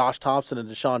probably get Josh Thompson and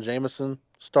Deshaun Jameson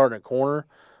starting at corner.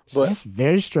 But that's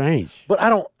very strange. But I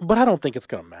don't think it's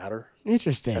going to matter.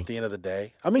 Interesting. At the end of the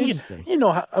day, I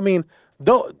mean,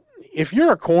 though, if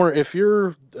you're a corner, if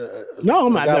you're no,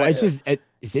 I'm not. No, it's just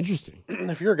it's interesting.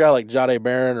 If you're a guy like Jahdae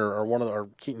Barron or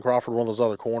Keaton Crawford, one of those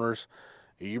other corners,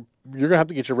 you're gonna have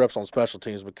to get your reps on special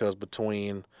teams because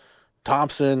between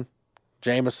Thompson,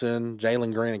 Jameson,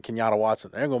 Jalen Green, and Kenyatta Watson,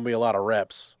 there are going to be a lot of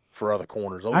reps for other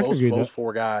corners. Those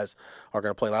four guys are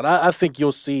going to play a lot. I think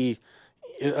you'll see,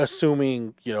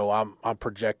 assuming I'm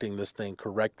projecting this thing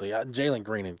correctly, Jalen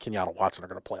Green and Kenyatta Watson are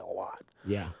going to play a lot.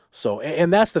 Yeah. So,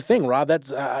 and that's the thing, Rob.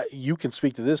 That's you can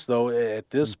speak to this though at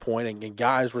this point, and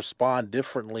guys respond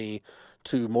differently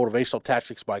to motivational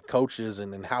tactics by coaches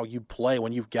and how you play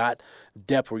when you've got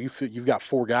depth where you've got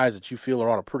four guys that you feel are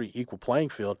on a pretty equal playing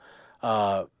field.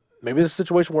 Maybe it's a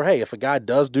situation where, hey, if a guy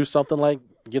does do something like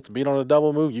gets beat on a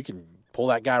double move, you can pull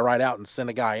that guy right out and send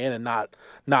a guy in and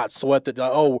not sweat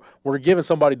that, we're giving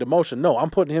somebody demotion. No,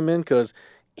 I'm putting him in because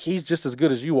he's just as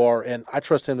good as you are, and I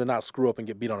trust him to not screw up and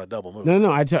get beat on a double move. No,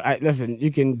 listen,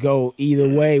 you can go either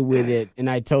way with it, and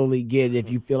I totally get it. If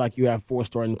you feel like you have four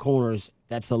starting corners,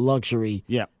 that's a luxury.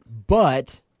 Yeah.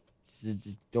 But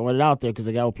just throwing it out there because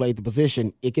the guy who played the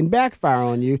position, it can backfire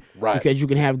on you. Right. Because you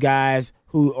can have guys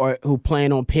who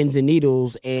playing on pins and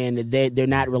needles, and they're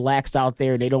not relaxed out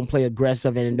there. They don't play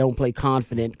aggressive and don't play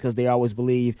confident because they always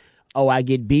believe, I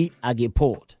get beat, I get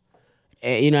pulled.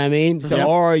 You know what I mean? So,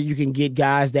 or you can get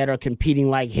guys that are competing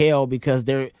like hell because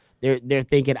they're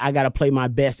thinking, I got to play my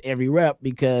best every rep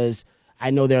because I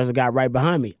know there's a guy right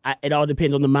behind me. It all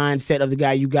depends on the mindset of the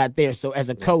guy you got there. So as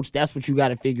a coach, that's what you got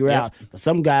to figure out.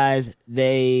 Some guys,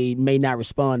 they may not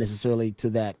respond necessarily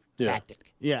to that tactic.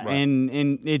 Yeah, right.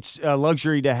 and it's a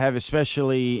luxury to have,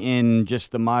 especially in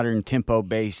just the modern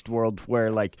tempo-based world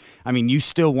where, you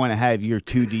still want to have your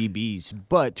two DBs,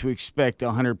 but to expect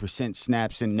 100%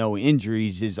 snaps and no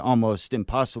injuries is almost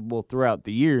impossible throughout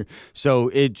the year. So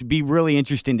it'd be really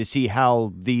interesting to see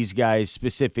how these guys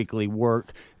specifically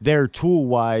work their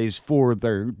tool-wise for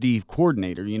their D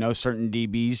coordinator. Certain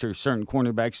DBs or certain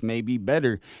cornerbacks may be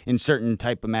better in certain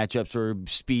type of matchups or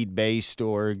speed-based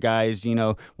or guys,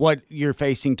 what you're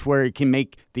facing to where it can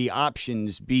make the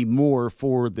options be more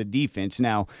for the defense.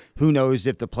 Now, who knows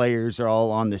if the players are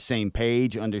all on the same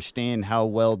page, understand how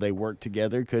well they work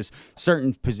together, because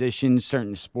certain positions,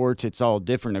 certain sports, it's all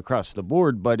different across the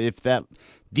board. But if that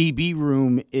DB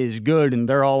room is good and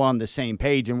they're all on the same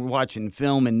page and we're watching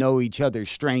film and know each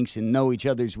other's strengths and know each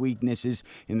other's weaknesses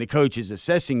and the coach is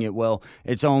assessing it well,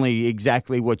 it's only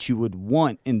exactly what you would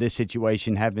want in this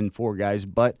situation, having four guys.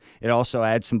 But it also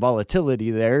adds some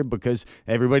volatility there because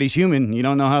everybody's human. You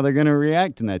don't know how they're going to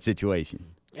react in that situation.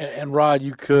 And Rod,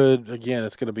 you could, again,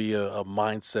 it's going to be a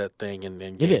mindset thing and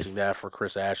engaging that for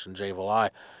Chris Ash and Jay Valai.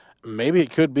 Maybe it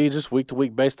could be just week to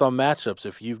week based on matchups.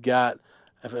 If you've got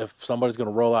If somebody's going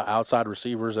to roll out outside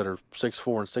receivers that are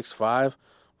 6'4" and 6'5",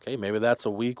 okay, maybe that's a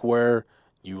week where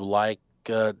you like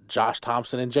Josh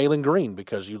Thompson and Jalen Green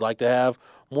because you'd like to have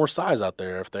more size out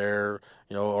there. If they're,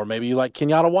 or maybe you like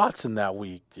Kenyatta Watson that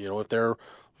week, if they're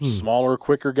smaller,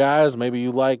 quicker guys. Maybe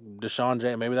you like Deshaun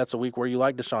Jameson. Maybe that's a week where you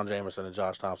like Deshaun Jameson and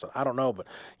Josh Thompson. I don't know, but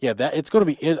yeah, that it's going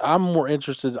to be. I'm more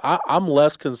interested. I'm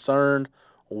less concerned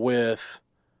with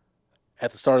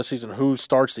at the start of the season who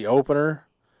starts the opener.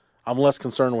 I'm less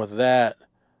concerned with that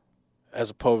as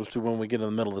opposed to when we get in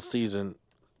the middle of the season.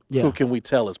 Yeah. Who can we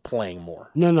tell is playing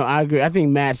more? No, I agree. I think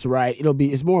Matt's right.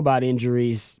 It's more about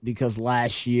injuries because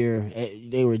last year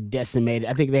they were decimated.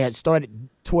 I think they had started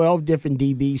 12 different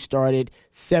DBs started.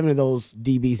 7 of those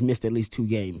DBs missed at least 2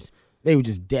 games. They were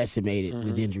just decimated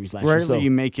with injuries last year. Rarely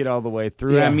you make it all the way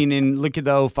through. Yeah. I mean, and look at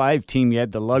the 05 team. You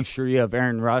had the luxury of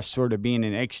Aaron Ross sort of being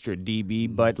an extra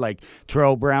DB, but like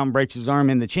Terrell Brown breaks his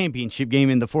arm in the championship game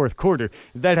in the fourth quarter.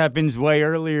 If that happens way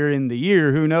earlier in the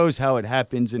year, who knows how it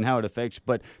happens and how it affects.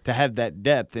 But to have that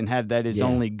depth and have that is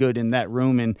only good in that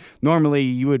room. And normally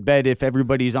you would bet if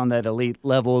everybody's on that elite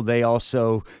level, they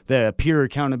also, the pure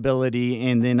accountability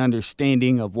and then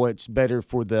understanding of what's better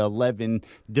for the 11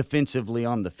 defensively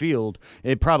on the field,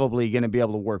 it probably going to be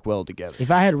able to work well together.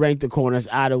 If I had ranked the corners,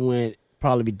 I'd have went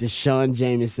probably Deshaun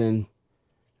Jameson,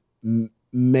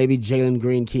 maybe Jalen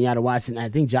Green, Kenyatta Watson. I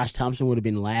think Josh Thompson would have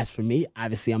been last for me.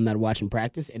 Obviously, I'm not watching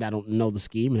practice, and I don't know the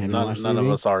scheme. And none of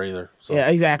us are either. So. Yeah,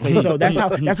 exactly. So that's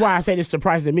why I say this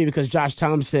surprises me because Josh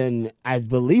Thompson, I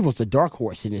believe, was a dark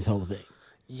horse in this whole thing.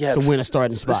 Yeah, to win a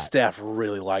starting spot. The staff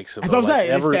really likes him. That's what I'm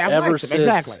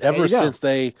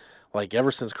saying.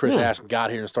 Ever since Chris Ashton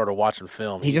got here and started watching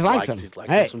film, he just likes him. He's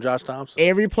like some Josh Thompson.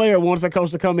 Every player wants a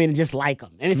coach to come in and just like him.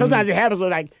 And sometimes it happens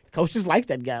like, coach just likes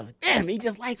that guy. Like, damn, he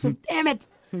just likes him. Damn it.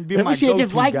 Maybe she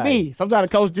just like me. Sometimes the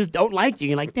coach just don't like you.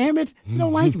 You're like, damn it, you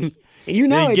don't like me. And you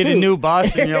know you get a new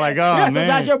boss and you're like, oh, man.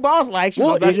 Sometimes your boss likes you.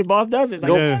 Sometimes your boss doesn't.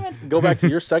 Like, go back to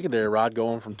your secondary, Rod,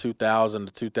 going from 2000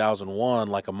 to 2001.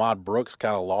 Like Ahmad Brooks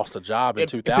kind of lost a job in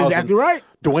 2000. That's exactly right.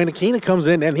 Dwayne Akina comes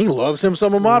in and he loves him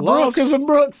some Ahmad Brooks. Loves him some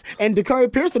Brooks. And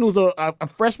Dakari Pearson, who's a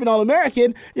freshman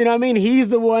All-American, you know what I mean? He's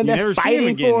the one that's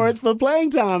fighting for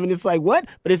playing time. And it's like, what?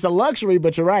 But it's a luxury,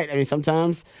 but you're right. I mean,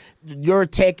 sometimes your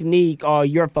technique or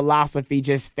your philosophy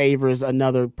just favors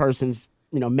another person's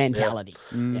mentality.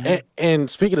 Yeah. Mm-hmm. And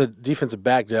speaking of defensive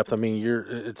back depth, I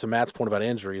mean, to Matt's point about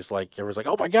injuries, like everyone's like,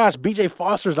 oh my gosh, B.J.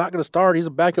 Foster's not going to start. He's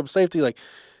a backup safety. Like,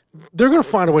 they're going to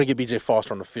find a way to get B.J.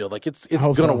 Foster on the field. Like, it's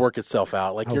going to work itself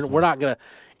out. Like, we're not going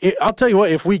to. I'll tell you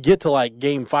what, if we get to like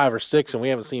game 5 or 6 and we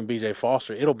haven't seen B.J.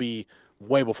 Foster, it'll be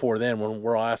way before then when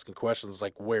we're all asking questions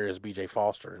like, where is B.J.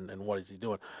 Foster and what is he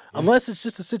doing? Yeah. Unless it's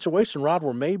just a situation, Rod,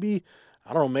 where maybe.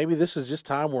 I don't know, maybe this is just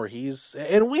time where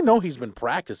and we know he's been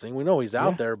practicing. We know he's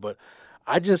out there, but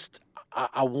I think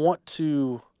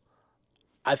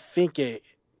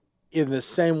in the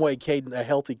same way a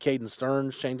healthy Caden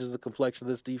Stearns changes the complexion of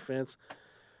this defense,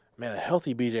 man, a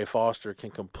healthy B.J. Foster can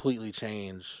completely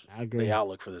change the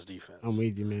outlook for this defense. I'm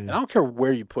with you, man. And I don't care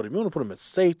where you put him. You want to put him at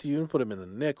safety, you want to put him in the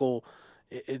nickel.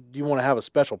 You want to have a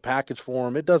special package for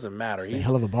him. It doesn't matter. He's a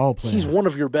hell of a ball player. He's one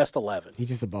of your best 11. He's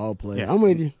just a ball player. Yeah. I'm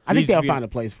with you. I think they'll find a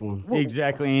place for him.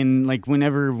 Exactly. And like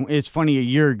whenever it's funny, a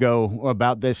year ago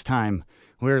about this time,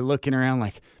 we were looking around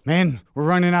like, man, we're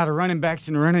running out of running backs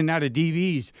and running out of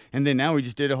DBs. And then now we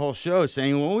just did a whole show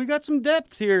saying, well, we got some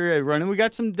depth here at running. We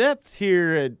got some depth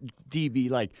here at DB.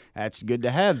 Like, that's good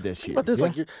to have this year. But this,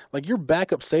 like your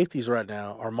backup safeties right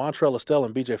now are Montrell Estelle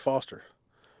and B.J. Foster.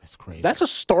 That's crazy. That's a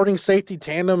starting safety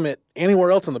tandem at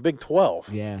anywhere else in the Big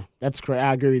 12. Yeah, that's crazy.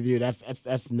 I agree with you.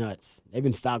 That's nuts. They've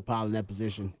been stockpiling that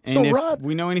position. And so, Rod,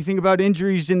 we know anything about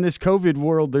injuries in this COVID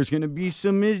world, there's going to be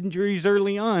some injuries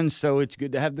early on, so it's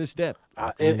good to have this depth.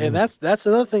 And that's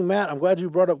another thing, Matt. I'm glad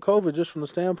you brought up COVID just from the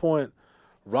standpoint,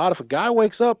 Rod, if a guy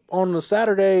wakes up on a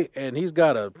Saturday and he's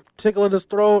got a tickle in his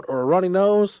throat or a runny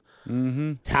nose,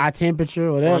 high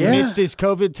temperature, whatever. Missed his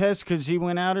COVID test because he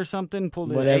went out or something,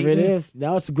 pulled it. Whatever it is.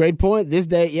 No, it's a great point. This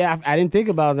day, I didn't think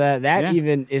about that. That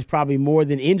even is probably more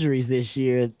than injuries this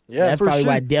year. Yeah, that's probably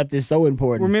why depth is so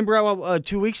important. Remember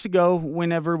 2 weeks ago,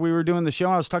 whenever we were doing the show,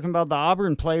 I was talking about the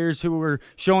Auburn players who were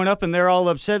showing up and they're all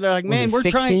upset. They're like, "Man, we're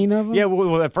 16 trying." Of them? Yeah,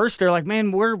 well, at first they're like,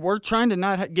 "Man, we're trying to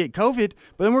not get COVID,"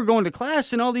 but then we're going to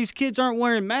class and all these kids aren't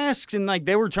wearing masks, and like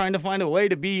they were trying to find a way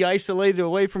to be isolated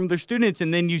away from their students,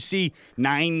 and then you see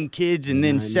 9 kids and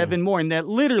then 7 more, and that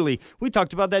literally we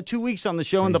talked about that 2 weeks on the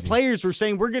show. Crazy. And the players were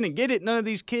saying, we're going to get it, none of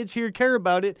these kids here care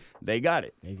about it. They got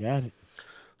it.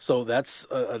 So that's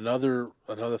another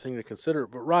thing to consider.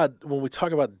 But Rod, when we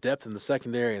talk about depth in the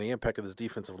secondary and the impact of this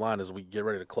defensive line as we get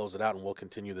ready to close it out, and we'll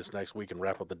continue this next week and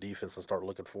wrap up the defense and start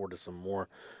looking forward to some more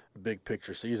big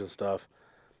picture season stuff,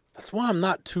 that's why I'm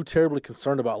not too terribly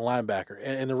concerned about linebacker.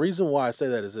 And the reason why I say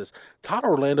that is this. Todd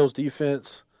Orlando's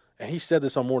defense, and he said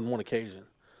this on more than one occasion,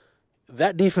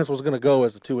 that defense was going to go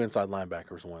as the 2 inside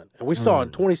linebackers went. And we saw in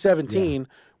 2017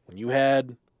 when you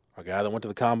had a guy that went to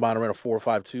the combine and ran a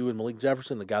 4.52 in Malik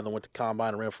Jefferson, the guy that went to combine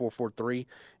and ran a 4.43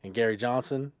 and Gary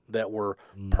Johnson, that were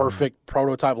perfect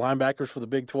prototype linebackers for the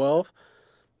Big 12.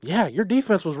 Yeah, your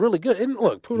defense was really good. And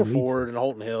look, Poona Ford and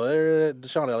Holton Hill,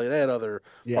 Deshaun Elliott, they had other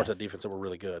parts of the defense that were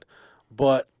really good.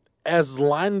 But as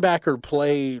linebacker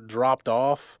play dropped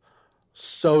off,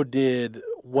 so did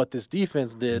what this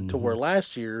defense did to where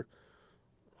last year,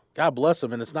 God bless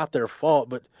them, and it's not their fault,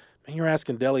 but man, you're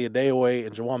asking Deli Adeoye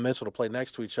and Jawan Mitchell to play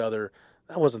next to each other.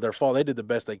 That wasn't their fault. They did the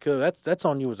best they could. That's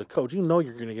on you as a coach. You know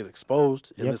you're going to get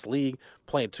exposed in this league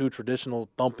playing two traditional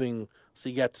thumping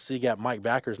C-gap to C-gap Mike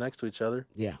backers next to each other.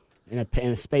 Yeah. In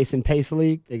a space and pace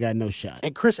league, they got no shot.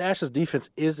 And Chris Ash's defense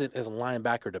isn't as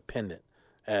linebacker dependent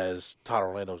as Todd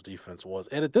Orlando's defense was.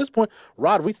 And at this point,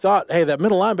 Rod, we thought, hey, that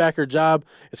middle linebacker job,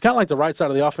 it's kind of like the right side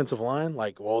of the offensive line.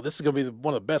 Like, well, this is going to be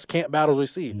one of the best camp battles we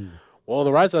see. Well,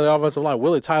 the right side of the offensive line,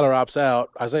 Willie Tyler opts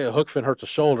out. Isaiah Hookfin hurts a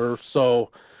shoulder.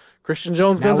 So Christian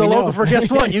Jones, Denzel Okafor,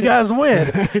 guess what? You guys win.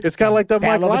 It's kind of like that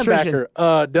Mike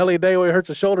linebacker. Deli Adeoye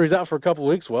hurts a shoulder. He's out for a couple of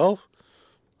weeks. Well,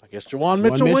 I guess Jawan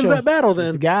Mitchell wins that battle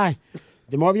then. The guy.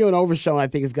 DeMarvio and Overshown, I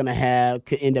think,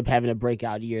 could end up having a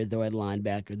breakout year, though, at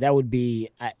linebacker. That would be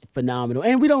phenomenal.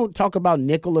 And we don't talk about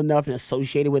nickel enough and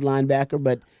associated with linebacker,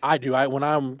 but I do. When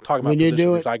I'm talking about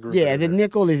position groups, I group the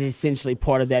nickel is essentially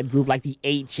part of that group, like the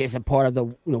H is a part of the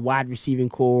wide receiving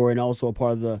core and also a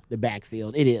part of the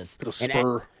backfield. It is. It'll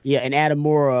spur. And Adam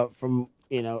Mora, from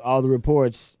all the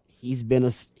reports, he's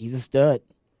a stud.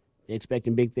 They're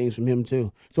expecting big things from him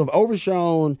too. So if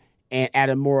Overshown and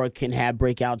Adam Mora can have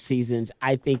breakout seasons,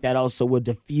 I think that also will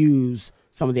diffuse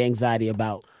some of the anxiety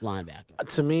about linebacker.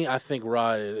 To me, I think,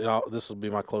 Rod, this will be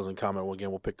my closing comment.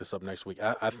 We'll pick this up next week.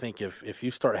 I think if you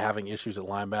start having issues at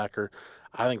linebacker,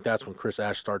 I think that's when Chris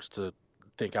Ash starts to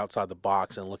think outside the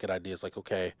box and look at ideas like,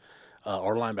 okay,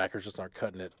 our linebackers just aren't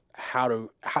cutting it. How do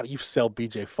you sell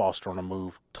B.J. Foster on a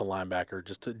move to linebacker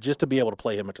just to be able to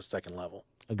play him at the second level?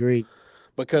 Agreed.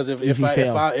 Because if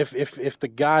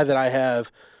the guy that I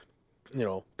have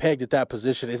pegged at that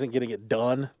position isn't getting it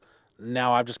done,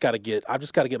 now I've just got to get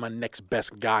my next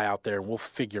best guy out there, and we'll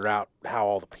figure out how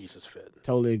all the pieces fit.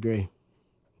 Totally agree.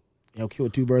 You'll kill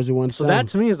two birds with one stone. So that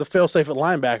to me is the fail-safe at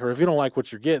linebacker. If you don't like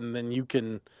what you're getting, then you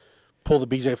can pull the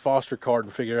B.J. Foster card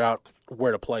and figure out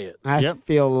where to play it. I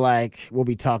feel like we'll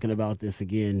be talking about this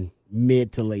again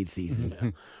mid to late season.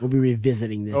 Yeah. We'll be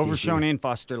revisiting this. Overshown and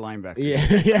Foster linebacker.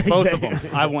 Yeah, both of them.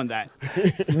 I won that.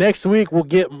 Next week we'll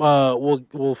get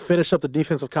we'll finish up the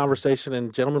defensive conversation,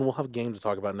 and gentlemen, we'll have a game to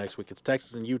talk about next week. It's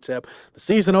Texas and UTEP. The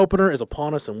season opener is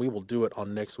upon us, and we will do it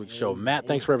on next week's show. Matt,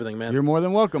 thanks for everything, man. You're more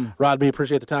than welcome. Rod B,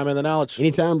 appreciate the time and the knowledge.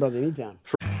 Anytime, brother. Anytime.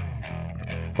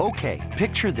 Okay,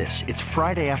 picture this: it's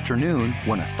Friday afternoon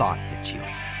when a thought hits you.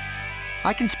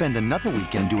 I can spend another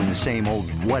weekend doing the same old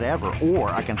whatever,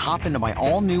 or I can hop into my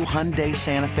all-new Hyundai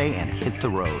Santa Fe and hit the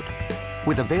road.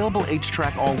 With available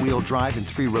H-Track all-wheel drive and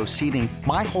 3-row seating,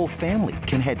 my whole family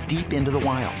can head deep into the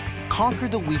wild. Conquer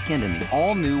the weekend in the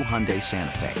all-new Hyundai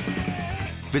Santa Fe.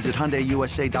 Visit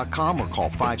HyundaiUSA.com or call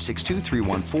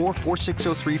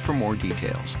 562-314-4603 for more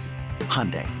details.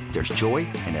 Hyundai, there's joy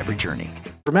in every journey.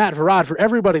 For Matt, for Rod, for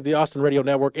everybody at the Austin Radio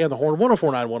Network and the Horn,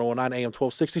 104.9, 101.9 AM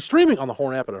 1260, streaming on the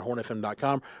Horn app and at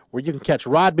hornfm.com, where you can catch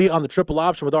Rod B on the Triple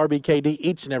Option with RBKD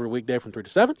each and every weekday from 3 to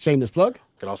 7. Shameless plug.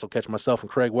 You can also catch myself and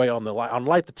Craig Way on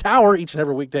Light the Tower each and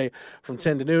every weekday from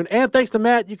 10 to noon. And thanks to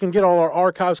Matt, you can get all our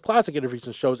archives, classic interviews,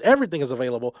 and shows. Everything is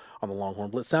available on the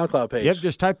Longhorn Blitz SoundCloud page. Yep,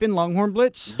 just type in Longhorn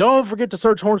Blitz. Don't forget to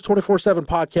search Horns 24/7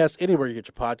 podcast anywhere you get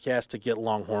your podcast to get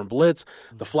Longhorn Blitz,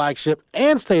 the flagship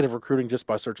and state of recruiting, just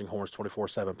by searching Horns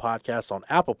 24/7 podcast on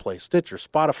Apple Play, Stitcher,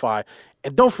 Spotify.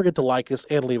 And don't forget to like us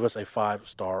and leave us a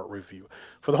 5-star review.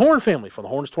 For the Horn family, for the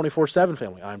Horns 24/7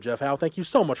 family, I'm Jeff Howe. Thank you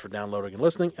so much for downloading and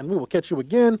listening, and we will catch you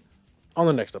again on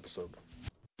the next episode.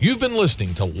 You've been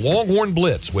listening to Longhorn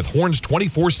Blitz with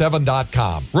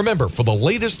Horns247.com. Remember, for the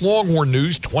latest Longhorn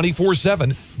news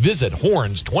 24/7, visit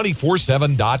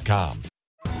Horns247.com.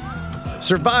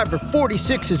 Survivor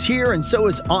 46 is here, and so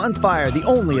is On Fire, the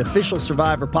only official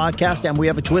Survivor podcast, and we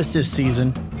have a twist this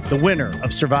season. The winner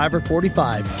of Survivor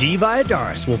 45, Dee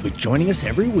Valladares, will be joining us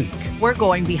every week. We're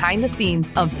going behind the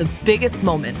scenes of the biggest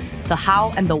moments, the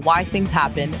how and the why things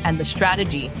happen, and the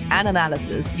strategy and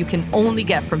analysis you can only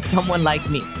get from someone like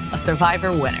me, a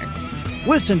Survivor winner.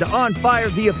 Listen to On Fire,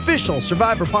 the official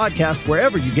Survivor podcast,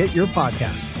 wherever you get your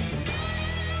podcasts.